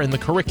Common Core in the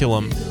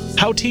curriculum,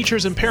 how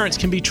teachers and parents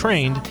can be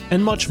trained,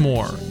 and much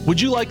more.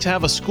 Would you like to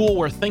have a school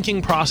where thinking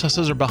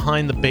processes are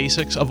behind the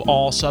basics of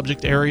all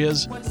subject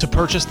areas? To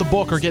purchase the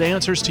book or get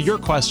answers to your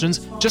questions,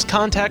 just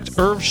contact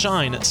Irv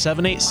Schein at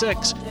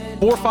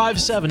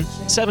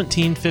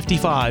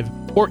 786-457-1755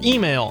 or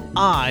email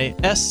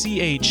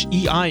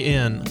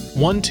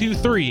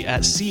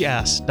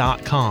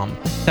ISCHEIN123@cs.com.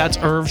 That's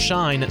Irv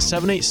Schein at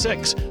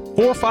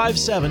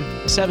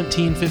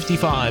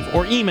 786-457-1755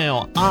 or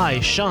email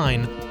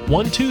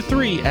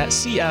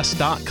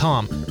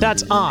ISCHEIN123@cs.com.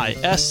 That's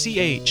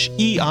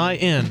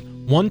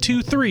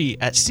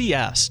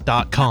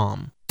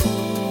ISCHEIN123@cs.com.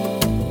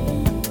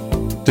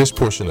 This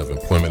portion of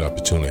Employment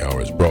Opportunity Hour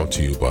is brought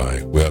to you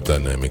by Web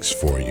Dynamics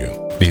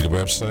 4U. Need a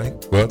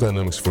website? Web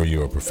Dynamics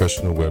 4U are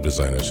professional web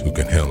designers who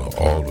can handle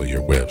all of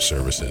your web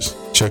services.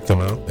 Check them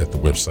out at the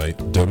website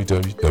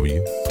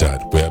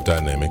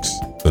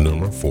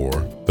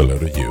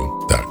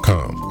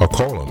www.webdynamics4u.com or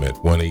call them at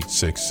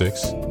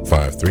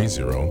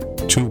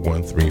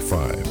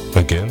 1-866-530-2135.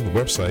 Again, the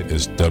website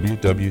is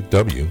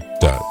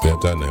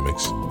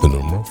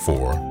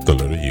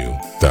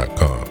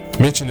www.webdynamics4u.com.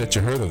 Mention that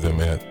you heard of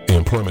them at the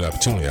Employment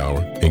Opportunity Hour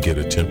and get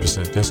a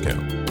 10%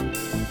 discount.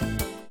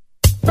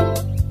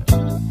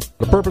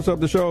 The purpose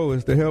of the show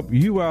is to help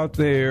you out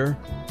there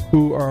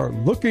who are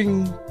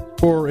looking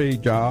for a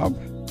job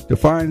to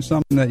find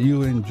something that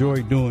you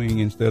enjoy doing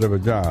instead of a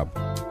job,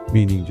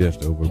 meaning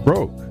just over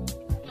broke.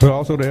 But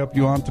also to help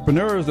you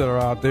entrepreneurs that are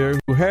out there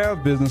who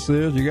have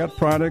businesses, you got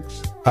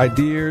products,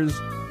 ideas.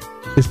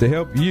 It's to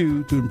help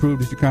you to improve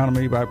this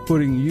economy by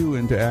putting you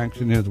into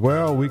action as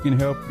well. We can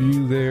help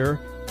you there.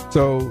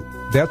 So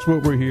that's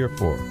what we're here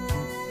for.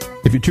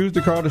 If you choose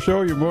to call the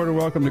show, you're more than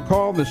welcome to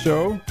call the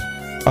show.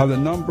 The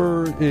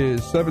number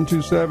is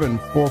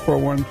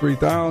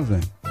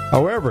 727-441-3000.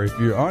 However, if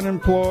you're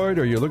unemployed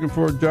or you're looking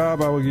for a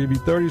job, I will give you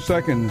 30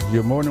 seconds.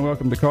 You're more than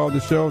welcome to call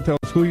the show. Tell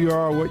us who you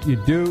are, what you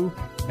do,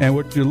 and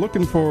what you're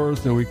looking for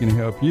so we can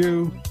help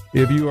you.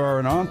 If you are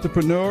an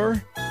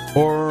entrepreneur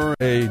or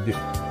a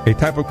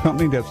type of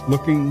company that's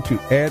looking to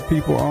add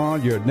people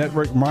on, you're a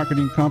network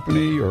marketing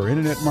company or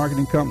internet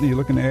marketing company, you're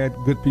looking to add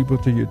good people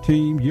to your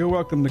team, you're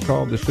welcome to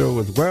call the show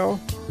as well.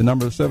 The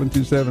number is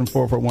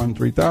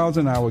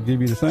 727-441-3000. I will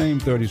give you the same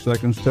 30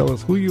 seconds. Tell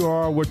us who you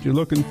are, what you're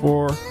looking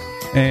for,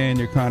 and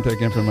your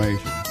contact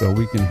information so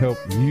we can help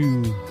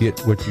you get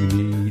what you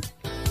need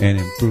and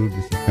improve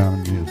this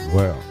economy as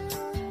well.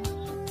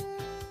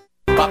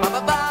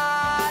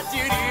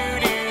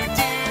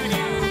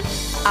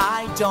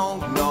 I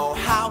don't know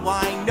how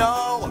I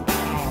know,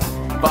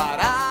 but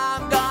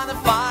I'm gonna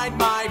find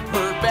my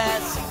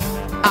purpose.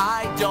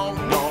 I don't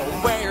know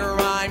where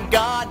I'm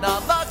gonna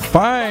look.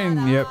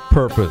 Find your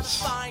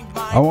purpose.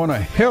 I want to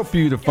help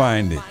you to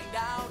find it.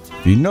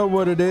 If you know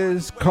what it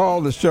is,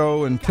 call the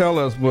show and tell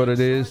us what it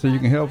is so you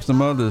can help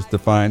some others to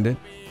find it.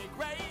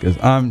 Because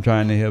I'm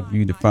trying to help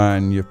you to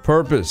find your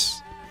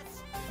purpose.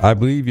 I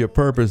believe your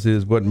purpose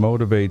is what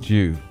motivates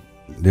you.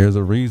 There's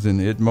a reason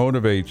it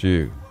motivates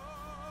you.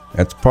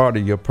 That's part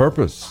of your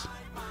purpose.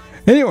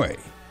 Anyway,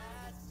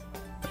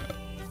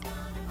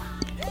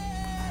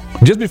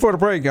 just before the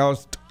break, I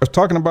was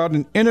talking about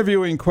an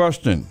interviewing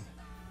question.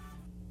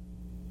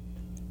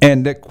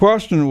 And that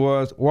question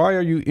was, why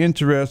are you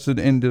interested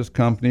in this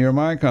company or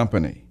my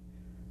company?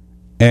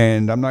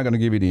 And I'm not going to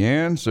give you the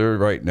answer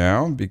right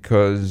now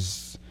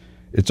because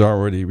it's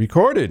already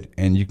recorded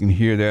and you can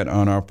hear that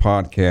on our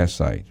podcast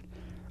site.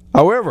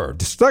 However,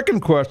 the second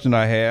question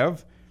I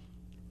have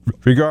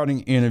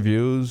regarding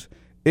interviews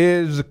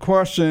is a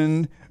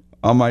question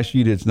on my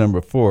sheet. It's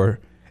number 4.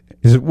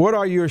 Is it, what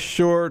are your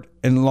short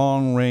and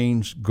long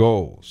range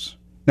goals?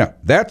 Now,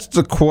 that's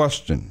the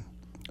question.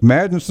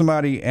 Imagine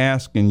somebody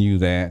asking you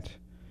that.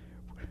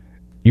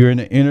 You're in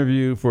an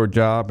interview for a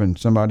job and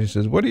somebody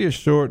says, what are your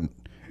short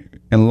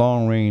and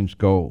long range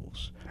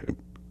goals?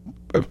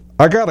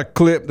 I got a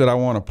clip that I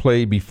want to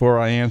play before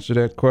I answer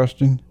that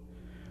question.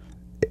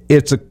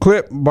 It's a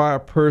clip by a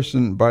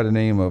person by the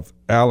name of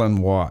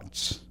Alan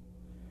Watts.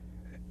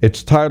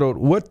 It's titled,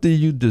 What Do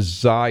You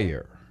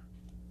Desire?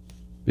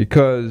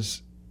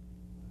 Because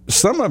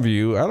some of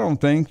you, I don't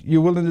think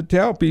you're willing to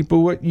tell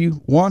people what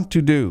you want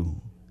to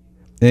do.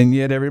 And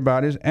yet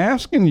everybody's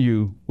asking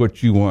you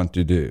what you want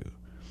to do.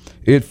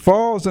 It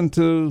falls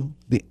into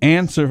the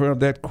answer of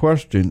that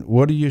question,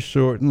 what are your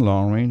short and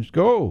long range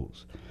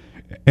goals?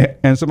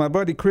 And so my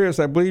buddy Chris,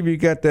 I believe you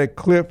got that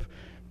clip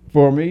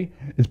for me.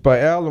 It's by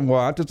Alan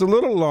Watts. It's a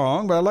little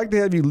long, but I'd like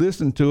to have you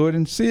listen to it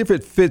and see if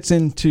it fits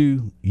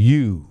into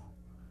you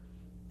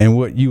and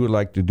what you would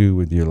like to do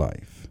with your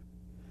life.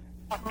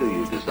 What do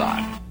you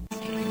desire?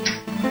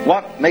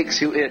 What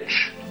makes you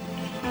itch?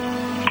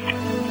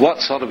 What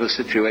sort of a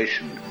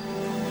situation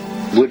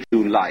would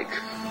you like?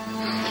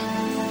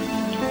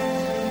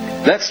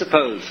 Let's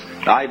suppose,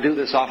 I do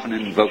this often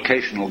in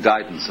vocational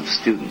guidance of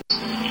students.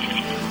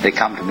 They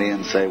come to me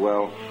and say,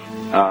 well,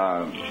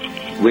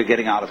 we're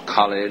getting out of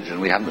college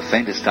and we haven't the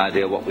faintest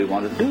idea what we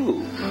want to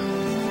do.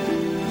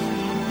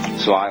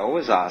 So I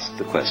always ask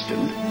the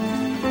question,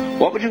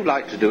 what would you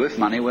like to do if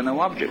money were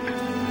no object?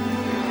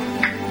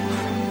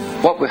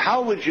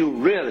 How would you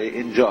really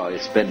enjoy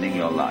spending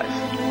your life?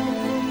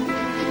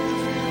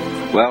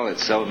 Well,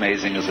 it's so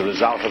amazing. As a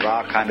result of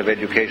our kind of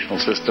educational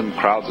system,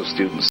 crowds of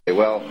students say,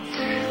 well,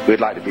 we'd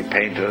like to be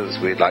painters,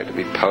 we'd like to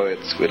be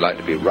poets, we'd like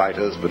to be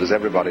writers, but as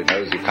everybody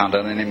knows, you can't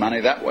earn any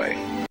money that way.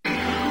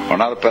 Or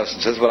another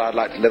person says, well, I'd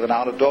like to live an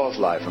out-of-doors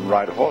life and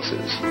ride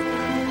horses.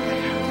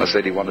 I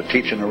say, do you want to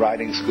teach in a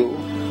riding school?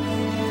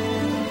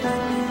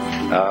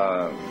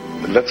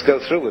 Let's go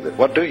through with it.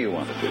 What do you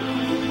want to do?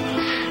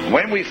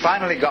 When we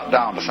finally got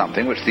down to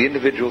something which the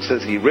individual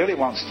says he really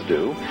wants to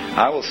do,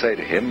 I will say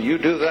to him, you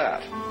do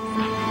that.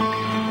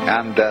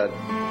 And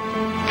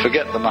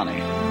forget the money.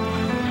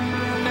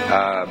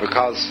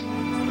 Because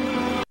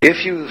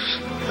if you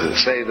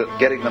say that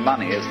getting the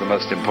money is the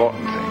most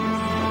important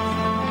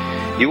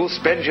thing, you will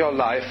spend your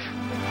life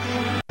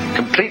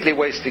completely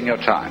wasting your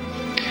time.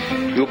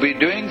 You'll be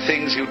doing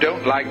things you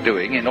don't like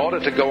doing in order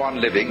to go on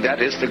living, that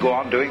is, to go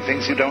on doing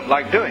things you don't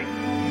like doing,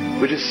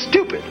 which is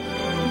stupid.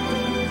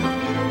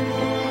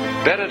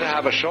 Better to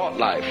have a short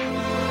life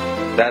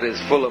that is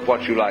full of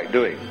what you like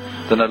doing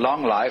than a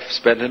long life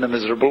spent in a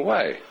miserable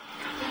way.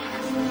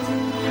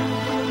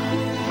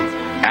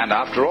 And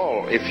after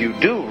all, if you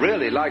do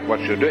really like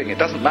what you're doing, it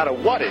doesn't matter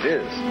what it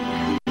is,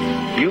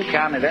 you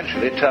can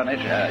eventually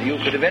you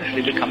could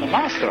eventually become a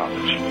master of it.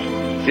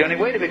 It's the only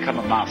way to become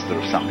a master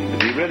of something, to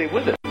be really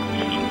with it.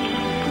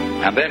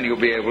 And then you'll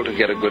be able to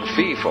get a good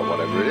fee for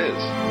whatever it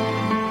is.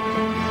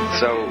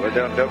 So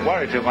don't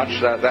worry too much.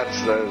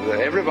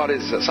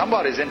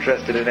 Somebody's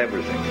interested in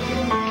everything.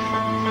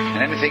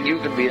 And anything you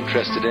can be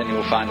interested in,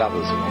 you'll find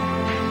others who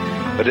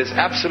are. But it's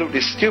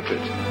absolutely stupid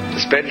to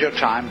spend your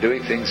time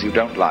doing things you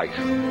don't like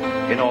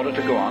in order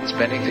to go on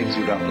spending things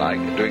you don't like,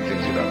 doing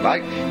things you don't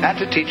like, and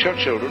to teach your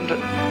children to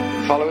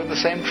follow in the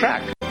same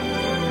track.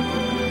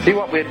 See,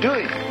 what we're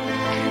doing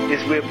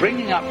is we're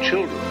bringing up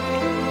children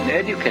and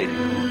educating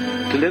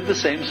them to live the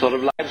same sort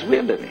of lives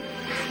we're living,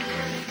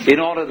 in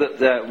order that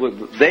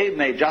they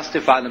may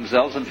justify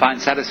themselves and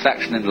find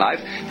satisfaction in life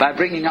by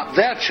bringing up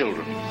their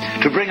children,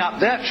 to bring up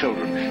their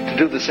children to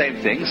do the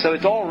same thing, so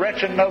it's all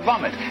retch and no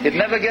vomit. It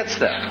never gets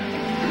there.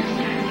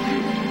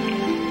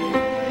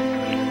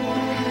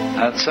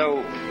 And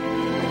so,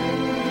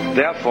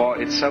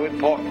 therefore, it's so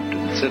important to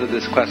consider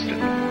this question: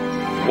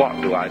 what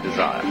do I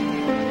desire?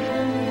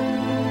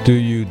 Do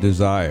you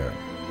desire?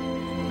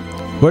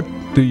 What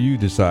do you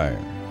desire?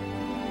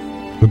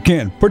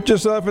 Again, put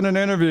yourself in an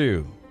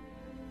interview.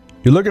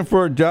 You're looking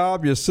for a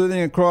job, you're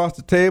sitting across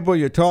the table,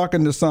 you're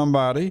talking to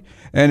somebody,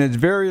 and it's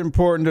very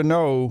important to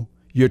know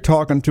you're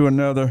talking to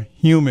another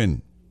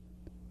human.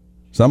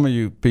 Some of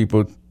you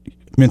people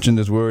mention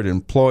this word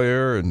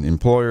employer and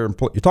employer.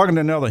 You're talking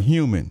to another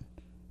human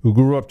who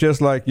grew up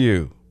just like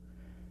you.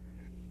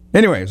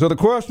 Anyway, so the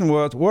question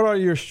was, what are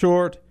your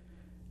short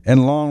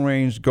and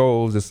long-range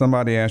goals? If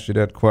somebody asked you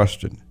that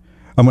question,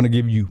 I'm going to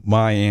give you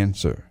my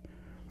answer.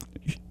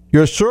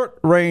 Your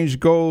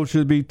short-range goal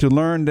should be to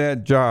learn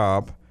that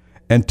job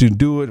and to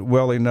do it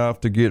well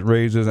enough to get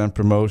raises and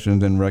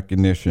promotions and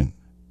recognition.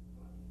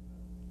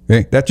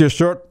 Okay? That's your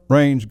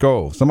short-range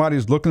goal.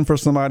 Somebody's looking for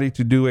somebody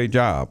to do a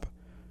job.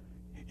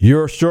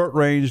 Your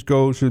short-range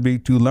goal should be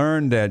to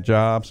learn that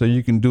job so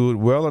you can do it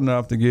well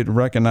enough to get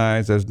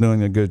recognized as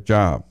doing a good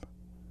job.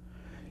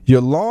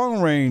 Your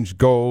long-range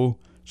goal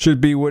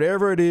should be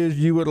whatever it is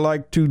you would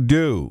like to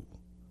do.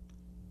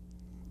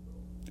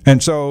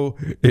 And so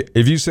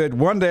if you said,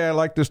 one day I'd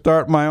like to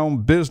start my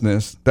own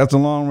business, that's a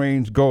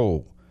long-range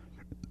goal.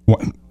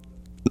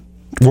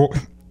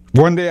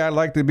 One day I'd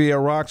like to be a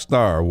rock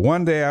star.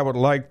 One day I would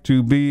like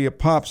to be a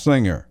pop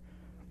singer.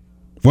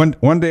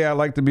 One day I'd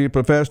like to be a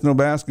professional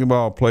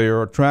basketball player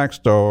or a track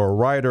star or a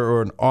writer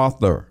or an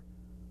author.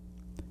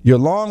 Your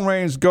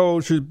long-range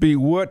goal should be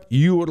what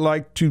you would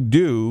like to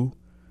do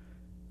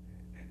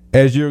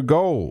as your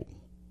goal.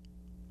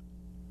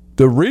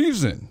 The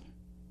reason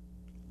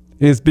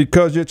is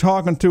because you're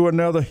talking to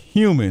another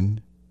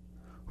human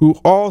who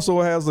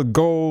also has a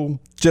goal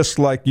just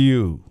like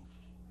you.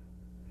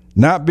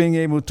 Not being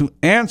able to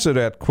answer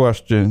that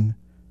question,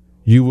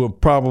 you will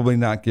probably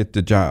not get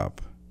the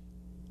job.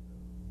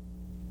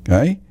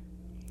 Okay?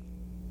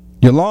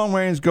 Your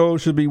long-range goal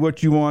should be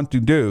what you want to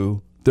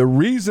do. The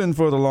reason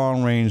for the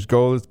long-range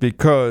goal is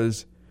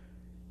because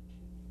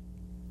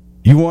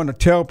you want to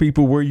tell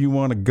people where you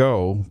want to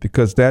go,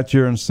 because that's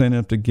your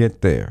incentive to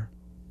get there.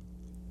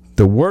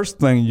 The worst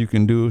thing you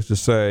can do is to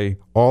say,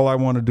 all I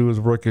want to do is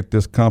work at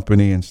this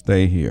company and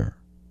stay here.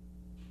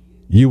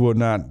 You will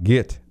not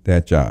get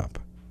that job,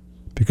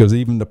 because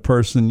even the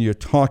person you're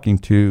talking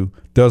to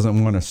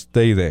doesn't want to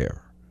stay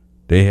there.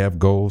 They have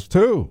goals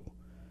too.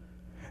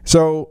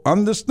 So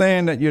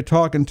understand that you're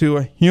talking to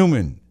a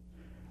human.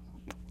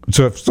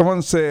 So if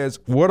someone says,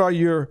 what are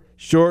your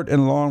short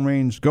and long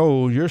range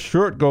goals? Your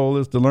short goal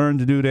is to learn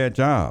to do that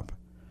job.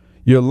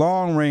 Your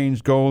long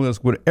range goal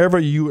is whatever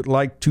you would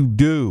like to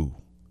do,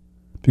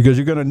 because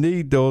you're going to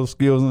need those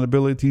skills and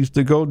abilities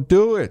to go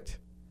do it.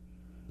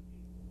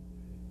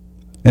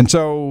 And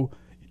so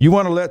you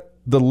want to let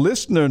the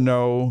listener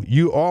know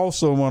you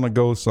also want to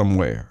go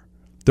somewhere.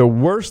 The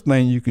worst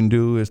thing you can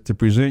do is to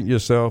present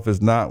yourself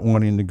as not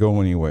wanting to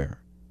go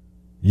anywhere.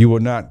 You will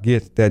not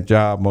get that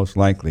job most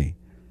likely.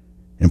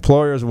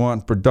 Employers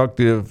want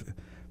productive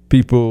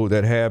people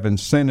that have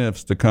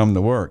incentives to come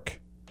to work.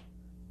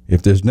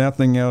 If there's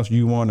nothing else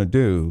you want to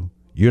do,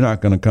 you're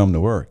not going to come to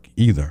work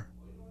either.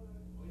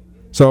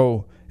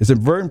 So it's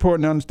very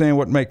important to understand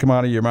what may come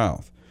out of your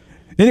mouth.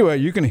 Anyway,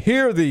 you can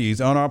hear these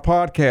on our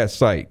podcast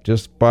site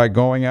just by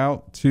going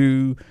out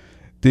to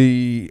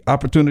the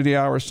Opportunity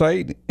Hour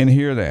site and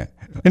hear that.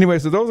 Anyway,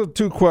 so those are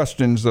two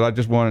questions that I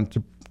just wanted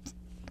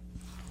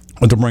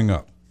to bring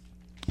up.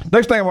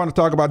 Next thing I want to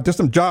talk about, just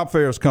some job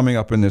fairs coming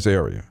up in this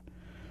area,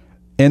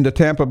 in the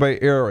Tampa Bay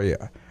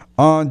area.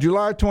 On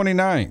July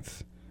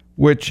 29th,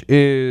 which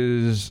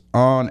is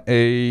on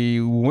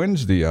a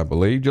Wednesday, I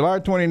believe, July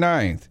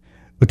 29th,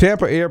 the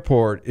Tampa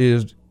Airport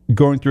is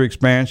going through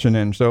expansion,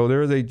 and so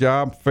there's a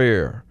job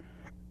fair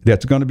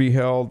that's going to be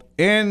held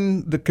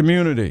in the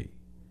community.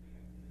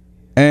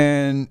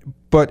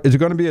 But it's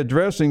going to be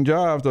addressing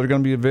jobs that are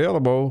going to be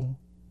available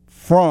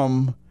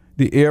from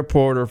the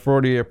airport or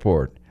for the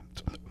airport.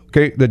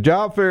 Okay, the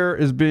job fair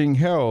is being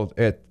held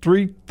at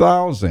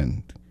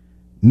 3000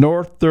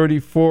 North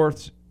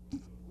 34th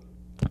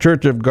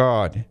Church of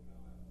God.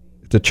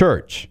 It's a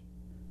church.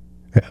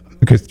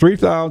 Okay,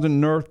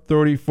 3000 North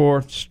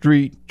 34th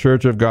Street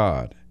Church of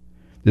God.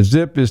 The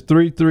zip is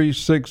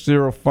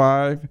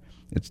 33605.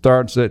 It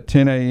starts at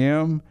 10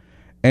 a.m.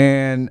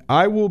 And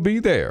I will be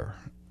there.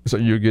 So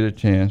you'll get a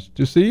chance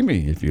to see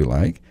me if you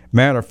like.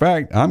 Matter of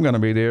fact, I'm going to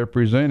be there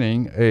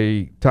presenting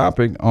a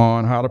topic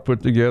on how to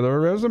put together a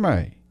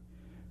resume.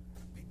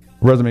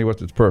 Resume,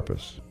 what's its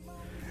purpose?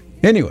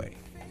 Anyway,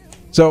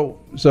 so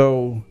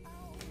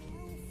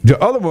the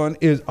other one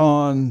is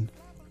on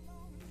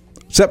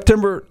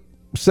September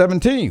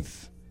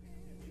 17th.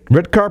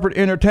 Red Carpet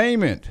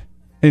Entertainment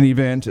and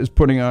Events is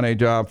putting on a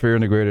job fair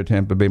in the greater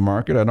Tampa Bay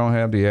market. I don't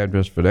have the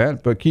address for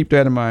that, but keep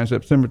that in mind,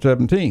 September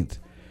 17th.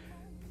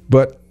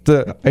 But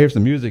I hear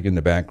some music in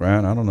the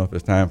background. I don't know if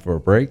it's time for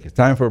a break. It's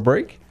time for a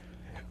break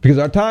because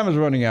our time is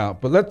running out.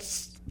 But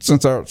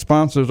since our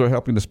sponsors are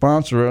helping to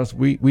sponsor us,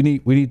 we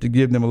need to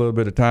give them a little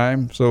bit of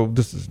time. So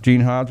this is Gene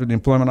Hodge with the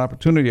Employment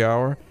Opportunity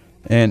Hour,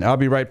 and I'll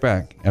be right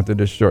back after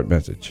this short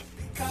message.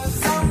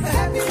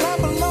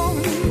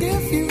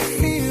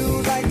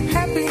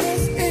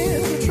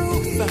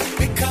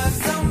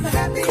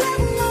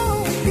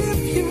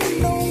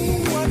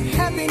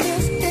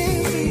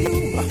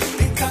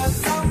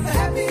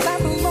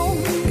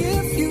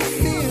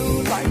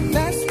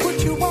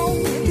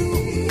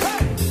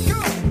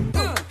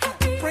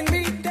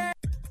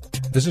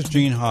 This is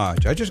Gene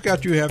Hodge. I just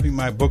got you having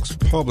my books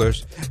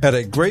published at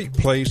a great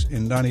place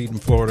in Dunedin,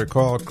 Florida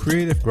called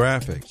Creative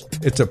Graphics.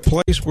 It's a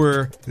place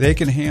where they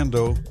can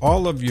handle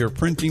all of your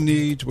printing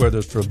needs, whether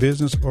it's for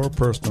business or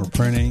personal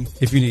printing.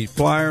 If you need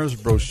flyers,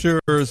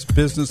 brochures,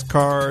 business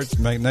cards,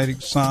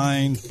 magnetic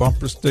signs,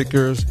 bumper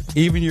stickers,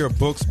 even your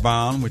books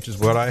bound, which is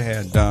what I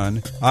had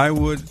done, I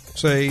would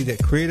say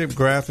that Creative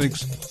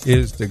Graphics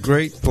is the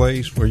great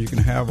place where you can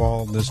have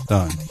all this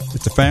done.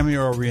 It's a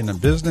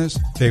family-oriented business.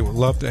 They would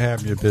love to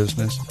have your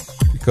business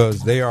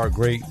because they are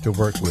great to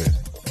work with.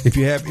 If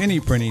you have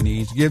any printing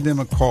needs, give them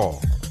a call.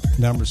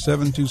 Number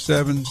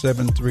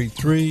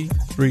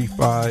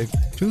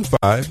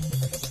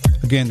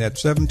 727-733-3525. Again,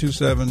 that's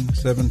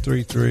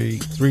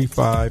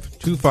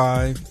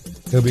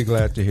 727-733-3525. They'll be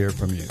glad to hear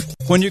from you.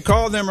 When you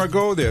call them or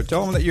go there,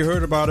 tell them that you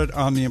heard about it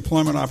on the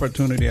Employment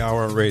Opportunity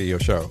Hour radio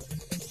show.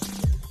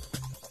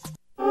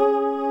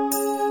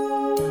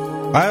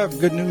 I have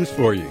good news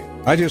for you.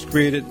 I just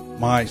created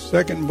my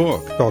second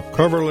book called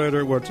Cover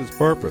Letter, What's Its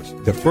Purpose?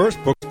 The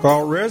first book is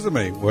called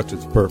Resume, What's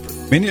Its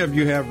Purpose? Many of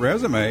you have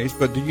resumes,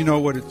 but do you know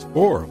what it's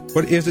for?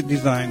 What is it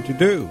designed to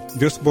do?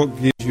 This book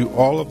gives you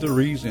all of the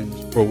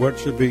reasons for what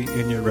should be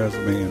in your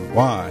resume and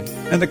why.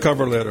 And the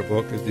cover letter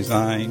book is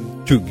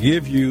designed to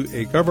give you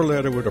a cover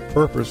letter with a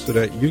purpose so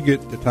that you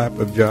get the type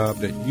of job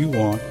that you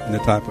want and the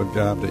type of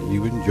job that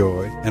you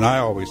enjoy. And I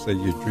always say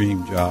your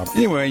dream job.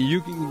 Anyway,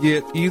 you can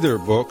get either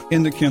book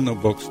in the Kindle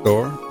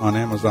bookstore on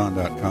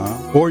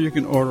Amazon.com, or you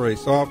can order a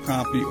soft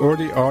copy or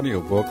the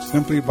audiobook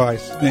simply by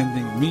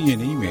sending me an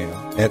email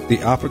at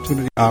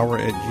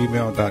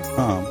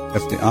theopportunityhour@gmail.com.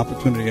 That's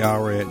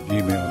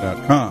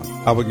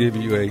theopportunityhour@gmail.com. I will give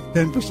you a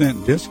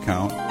 10%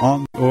 discount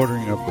on the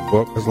ordering of the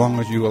book as long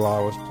as you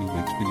allow us 2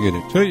 weeks to get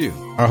it to you.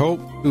 I hope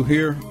to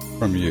hear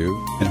from you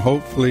and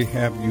hopefully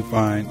have you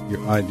find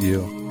your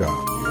ideal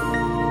job.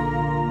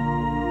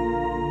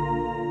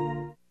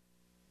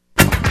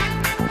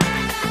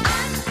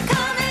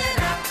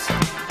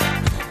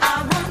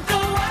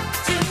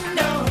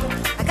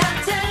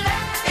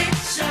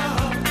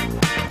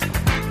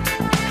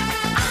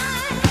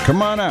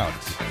 Come on out.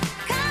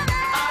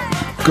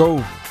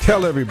 Go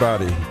tell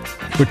everybody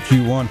what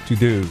you want to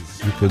do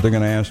because they're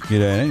going to ask you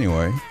that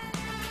anyway.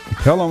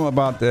 Tell them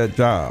about that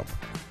job.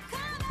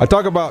 I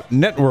talk about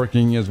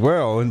networking as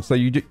well, and so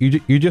you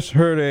just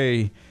heard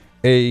a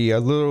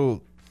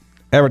little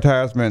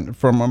advertisement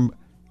from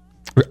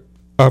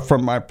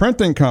my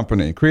printing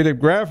company, Creative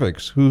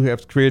Graphics, who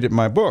have created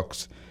my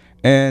books.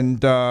 And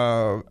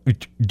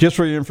just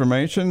for your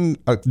information,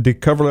 the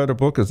cover letter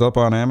book is up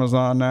on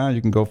Amazon now.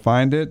 You can go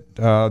find it.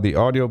 The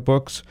audio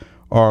books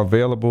are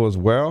available as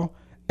well.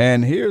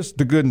 And here's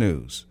the good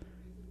news.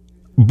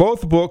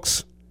 Both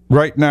books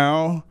right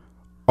now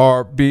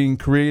are being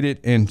created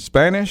in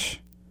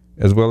Spanish,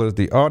 as well as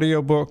the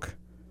audio book.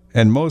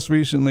 And most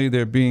recently,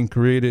 they're being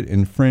created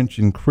in French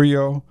and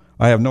Creole.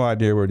 I have no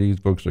idea where these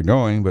books are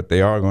going, but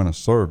they are going to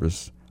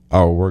service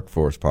our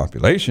workforce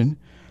population.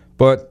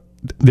 But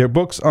they're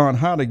books on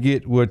how to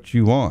get what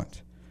you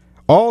want.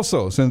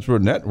 Also, since we're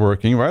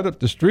networking, right up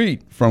the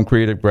street from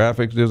Creative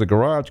Graphics, there's a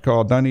garage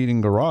called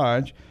Dunedin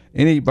Garage.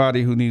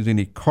 Anybody who needs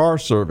any car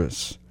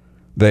service,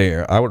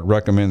 there, I would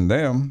recommend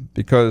them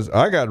because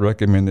I got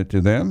recommended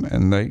to them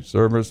and they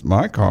service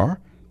my car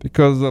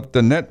because of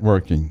the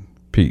networking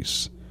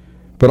piece.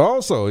 But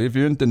also, if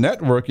you're into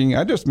networking,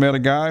 I just met a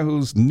guy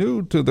who's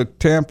new to the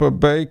Tampa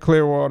Bay,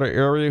 Clearwater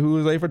area who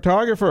is a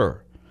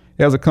photographer.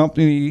 He has a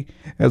company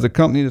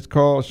that's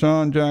called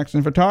Sean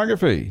Jackson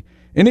Photography.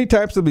 Any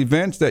types of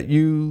events that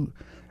you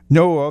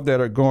know of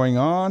that are going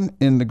on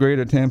in the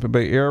greater Tampa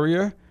Bay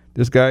area,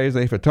 this guy is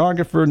a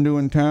photographer new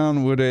in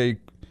town with an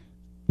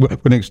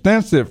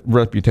extensive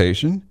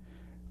reputation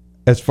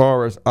as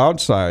far as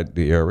outside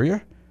the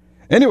area.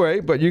 Anyway,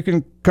 but you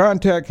can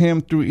contact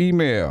him through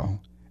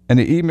email. And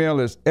the email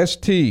is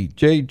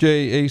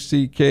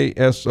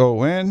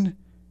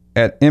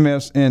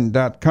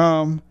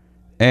stjjackson@msn.com.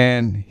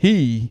 And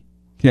he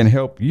can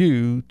help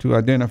you to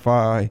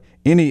identify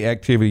any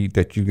activity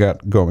that you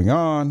got going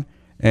on.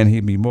 And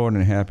he'd be more than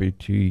happy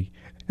to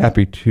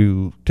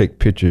take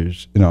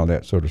pictures and all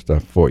that sort of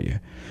stuff for you.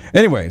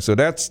 Anyway, so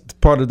that's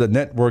part of the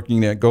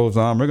networking that goes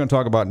on. We're going to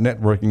talk about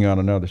networking on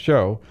another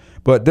show,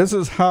 but this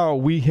is how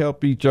we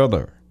help each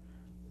other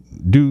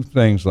do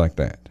things like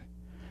that.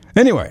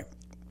 Anyway,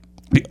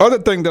 the other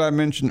thing that I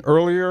mentioned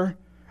earlier,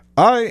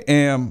 I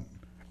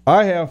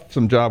have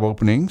some job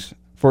openings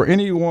for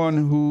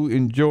anyone who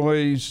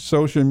enjoys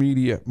social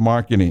media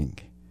marketing.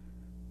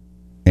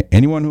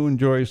 Anyone who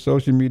enjoys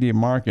social media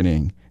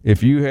marketing,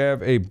 if you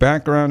have a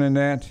background in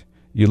that,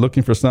 you're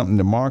looking for something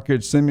to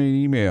market, send me an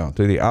email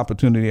to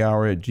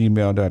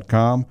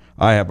theopportunityhour@gmail.com.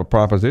 I have a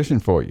proposition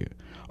for you.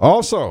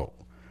 Also,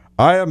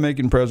 I am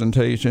making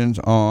presentations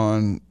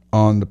on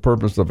the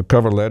purpose of a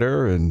cover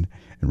letter and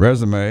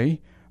resume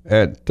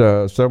at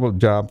several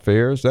job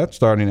fairs. That's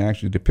starting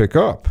actually to pick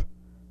up.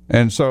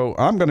 And so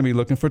I'm going to be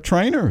looking for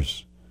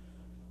trainers.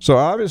 So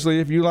obviously,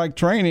 if you like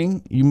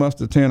training, you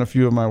must attend a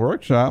few of my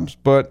workshops,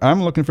 but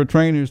I'm looking for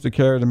trainers to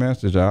carry the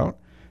message out.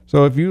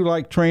 So if you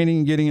like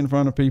training, getting in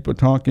front of people,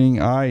 talking,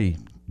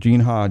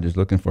 Gene Hodge, is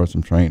looking for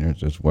some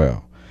trainers as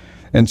well.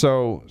 And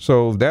so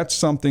that's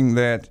something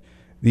that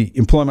the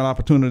Employment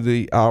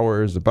Opportunity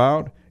Hour is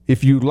about.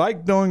 If you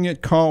like doing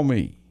it, call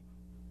me.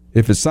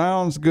 If it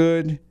sounds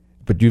good,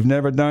 but you've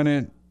never done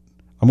it,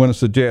 I'm going to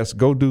suggest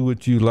go do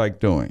what you like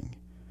doing.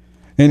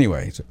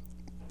 Anyway,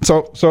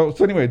 so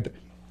anyway,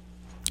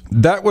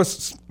 that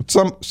was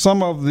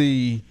some of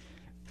the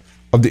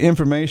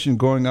information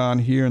going on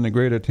here in the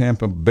greater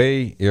Tampa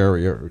Bay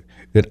area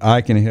that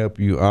I can help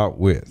you out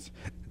with.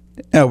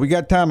 Now, we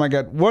got time. I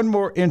got one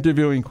more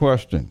interviewing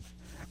question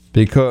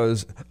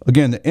because,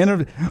 again, the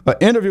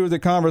interview is a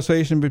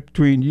conversation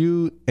between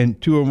you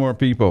and two or more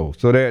people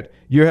so that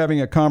you're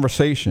having a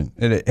conversation,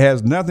 and it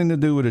has nothing to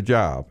do with a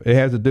job. It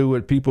has to do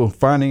with people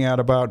finding out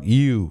about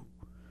you.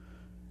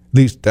 At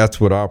least that's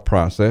what our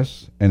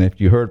process. And if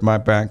you heard my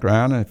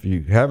background, and if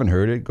you haven't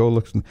heard it, go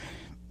out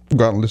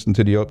and listen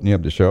to the opening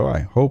of the show. I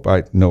hope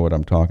I know what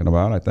I'm talking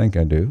about. I think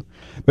I do.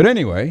 But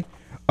anyway,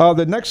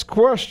 the next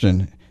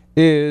question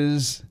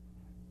is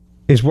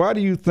why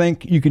do you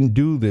think you can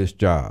do this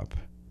job?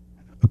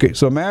 Okay,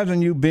 so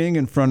imagine you being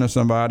in front of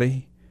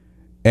somebody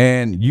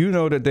and you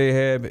know that they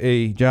have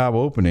a job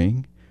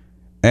opening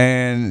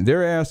and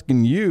they're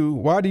asking you,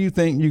 why do you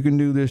think you can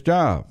do this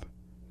job?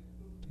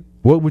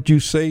 What would you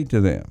say to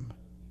them?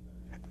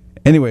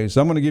 Anyway,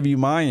 so I'm going to give you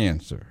my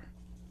answer.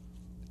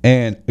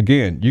 And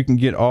again, you can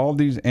get all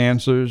these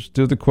answers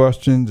to the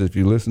questions if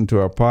you listen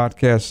to our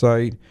podcast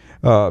site.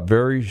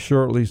 Very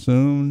shortly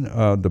soon,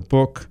 the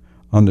book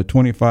on the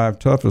 25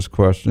 toughest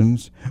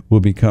questions will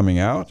be coming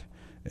out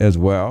as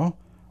well.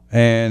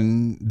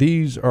 And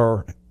these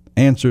are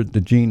answered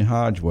the Gene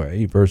Hodge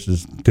way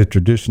versus the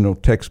traditional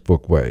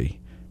textbook way,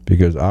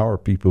 because our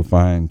people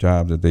find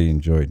jobs that they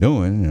enjoy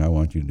doing, and I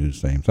want you to do the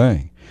same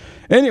thing.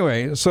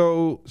 Anyway,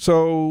 so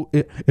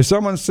if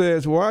someone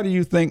says, why do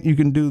you think you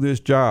can do this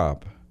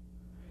job?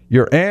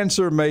 Your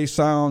answer may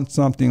sound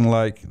something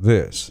like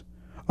this.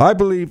 I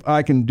believe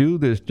I can do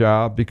this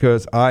job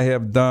because I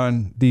have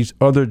done these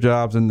other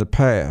jobs in the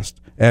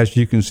past, as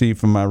you can see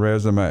from my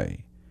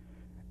resume.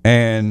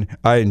 And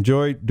I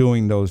enjoyed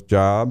doing those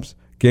jobs,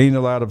 gained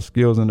a lot of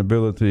skills and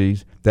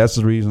abilities. That's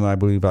the reason I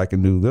believe I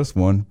can do this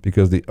one,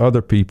 because the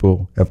other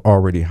people have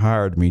already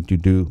hired me to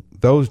do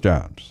those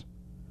jobs.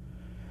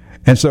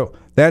 And so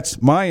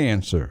that's my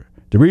answer.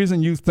 The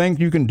reason you think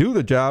you can do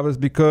the job is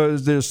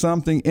because there's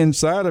something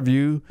inside of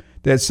you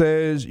that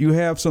says you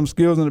have some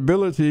skills and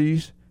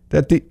abilities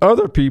that the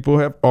other people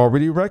have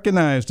already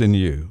recognized in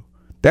you.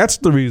 That's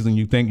the reason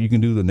you think you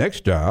can do the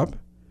next job,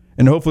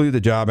 and hopefully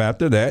the job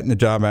after that, and the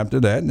job after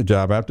that, and the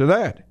job after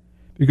that.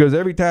 Because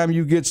every time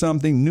you get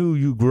something new,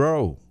 you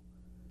grow.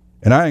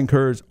 And I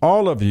encourage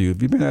all of you,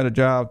 if you've been at a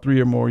job 3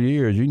 or more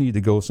years, you need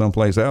to go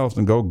someplace else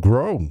and go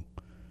grow.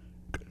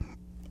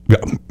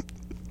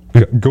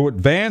 Go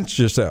advance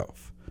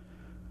yourself.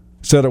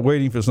 Instead of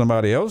waiting for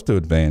somebody else to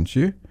advance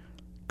you,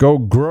 go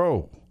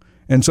grow.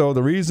 And so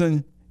the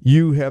reason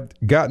you have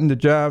gotten the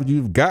jobs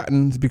you've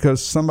gotten is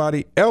because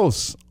somebody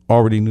else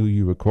already knew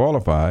you were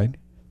qualified.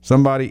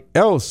 Somebody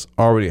else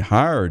already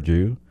hired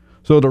you.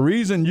 So the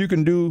reason you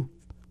can do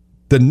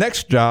the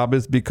next job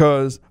is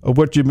because of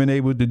what you've been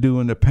able to do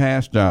in the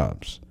past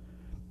jobs.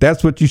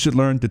 That's what you should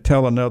learn to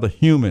tell another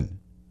human.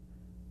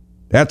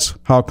 That's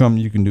how come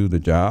you can do the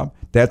job.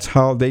 That's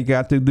how they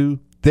got to do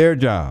their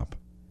job.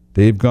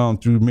 They've gone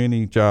through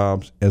many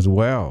jobs as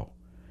well.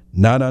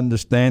 Not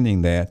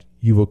understanding that,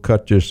 you will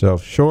cut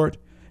yourself short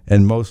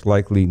and most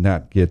likely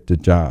not get the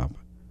job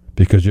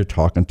because you're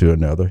talking to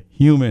another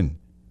human.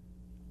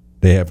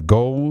 They have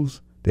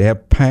goals. They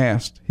have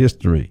past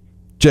history,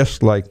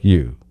 just like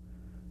you.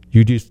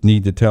 You just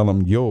need to tell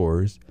them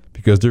yours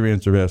because they're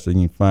interested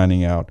in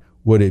finding out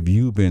what have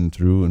you been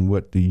through and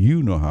what do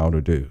you know how to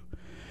do.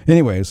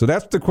 Anyway, so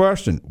that's the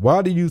question.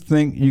 Why do you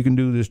think you can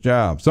do this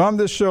job? So on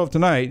this show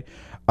tonight,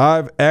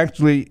 I've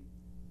actually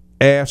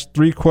asked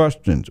 3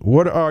 questions.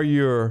 What are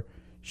your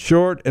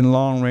short and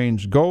long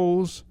range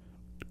goals?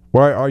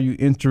 Why are you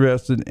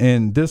interested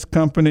in this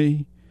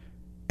company?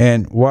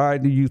 And why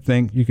do you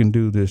think you can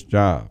do this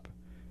job?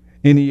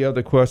 Any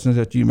other questions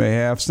that you may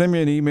have, send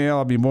me an email.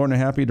 I'll be more than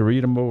happy to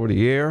read them over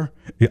the air,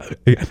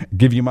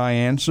 give you my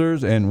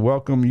answers, and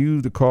welcome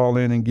you to call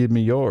in and give me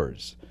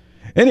yours.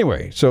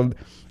 Anyway, so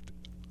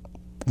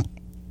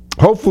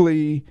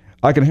hopefully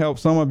I can help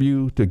some of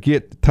you to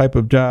get the type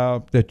of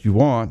job that you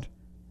want.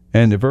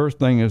 And the first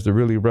thing is to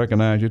really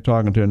recognize you're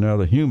talking to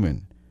another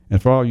human. And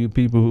for all you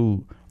people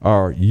who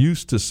are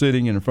used to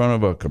sitting in front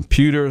of a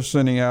computer,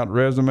 sending out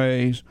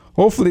resumes,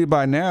 hopefully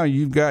by now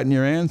you've gotten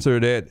your answer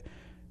that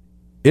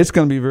it's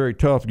going to be very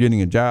tough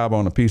getting a job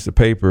on a piece of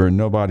paper and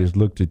nobody's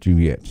looked at you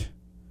yet.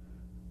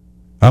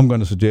 I'm going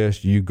to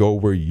suggest you go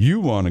where you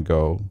want to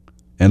go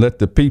and let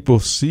the people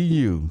see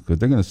you because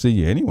they're going to see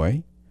you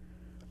anyway.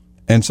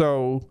 And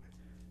so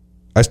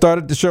I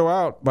started the show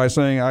out by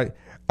saying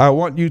I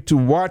want you to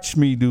watch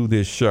me do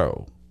this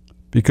show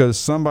because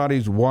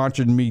somebody's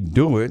watching me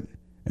do it,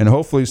 and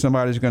hopefully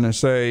somebody's going to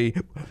say,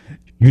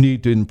 you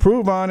need to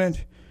improve on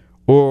it,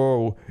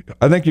 or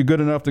I think you're good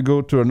enough to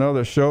go to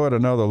another show at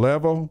another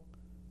level.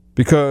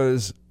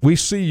 Because we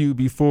see you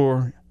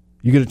before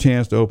you get a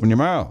chance to open your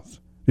mouth.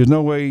 There's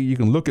no way you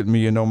can look at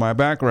me and know my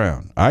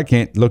background. I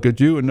can't look at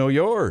you and know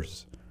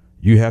yours.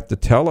 You have to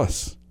tell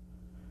us.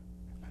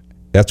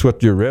 That's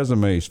what your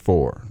resume is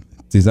for.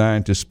 It's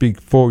designed to speak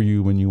for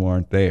you when you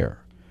aren't there.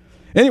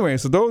 Anyway,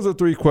 so those are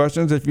 3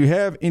 questions. If you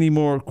have any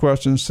more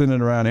questions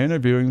centered around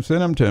interviewing,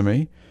 send them to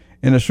me.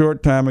 In a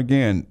short time,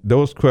 again,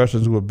 those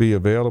questions will be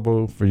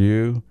available for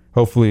you.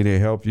 Hopefully they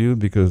help you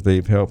because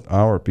they've helped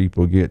our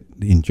people get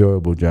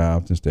enjoyable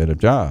jobs instead of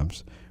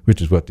jobs,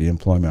 which is what the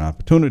Employment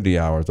Opportunity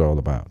Hour is all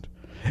about.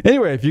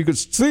 Anyway, if you could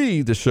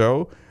see the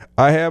show,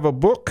 I have a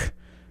book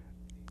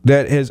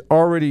that has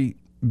already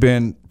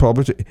been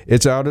published.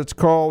 It's out. It's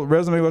called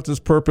Resume What's Its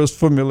Purpose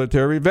for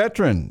Military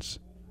Veterans.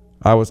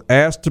 I was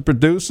asked to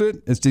produce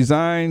it. It's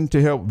designed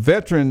to help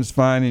veterans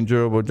find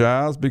enjoyable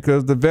jobs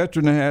because the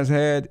veteran has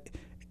had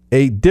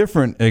a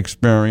different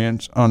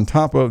experience on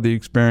top of the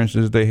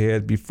experiences they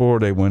had before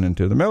they went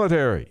into the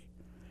military.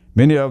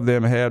 Many of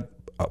them had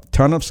a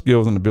ton of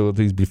skills and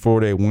abilities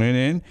before they went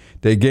in.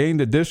 They gained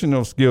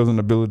additional skills and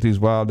abilities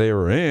while they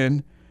were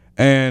in.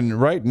 And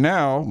right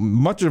now,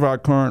 much of our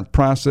current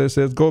process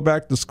is go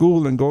back to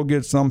school and go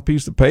get some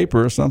piece of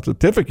paper or some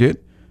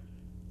certificate.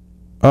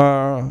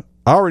 I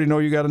already know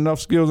you got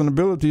enough skills and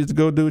abilities to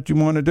go do what you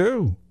want to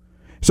do.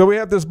 So we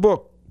have this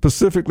book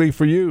specifically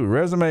for you,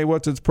 Resume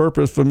What's Its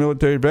Purpose for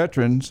Military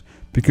Veterans,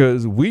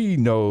 because we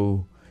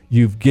know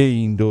you've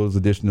gained those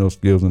additional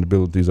skills and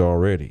abilities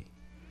already.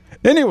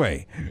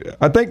 Anyway,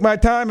 I think my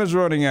time is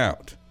running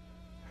out.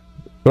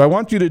 What I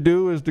want you to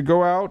do is to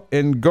go out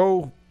and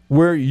go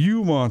where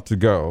you want to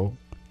go.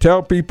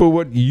 Tell people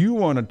what you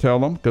want to tell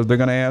them because they're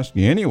going to ask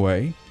you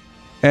anyway.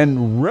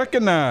 And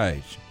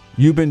recognize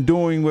you've been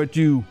doing what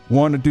you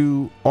want to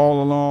do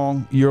all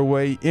along your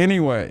way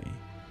anyway.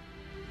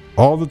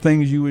 All the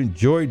things you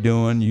enjoy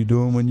doing, you do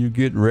them when you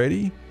get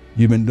ready.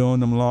 You've been doing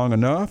them long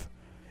enough.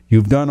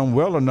 You've done them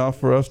well enough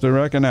for us to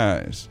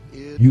recognize.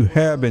 You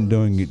have been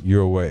doing it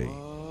your way.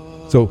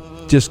 So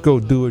just go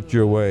do it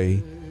your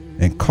way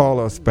and call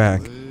us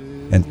back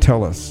and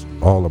tell us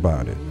all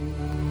about it.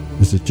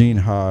 This is Gene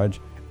Hodge,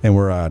 and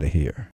we're out of here.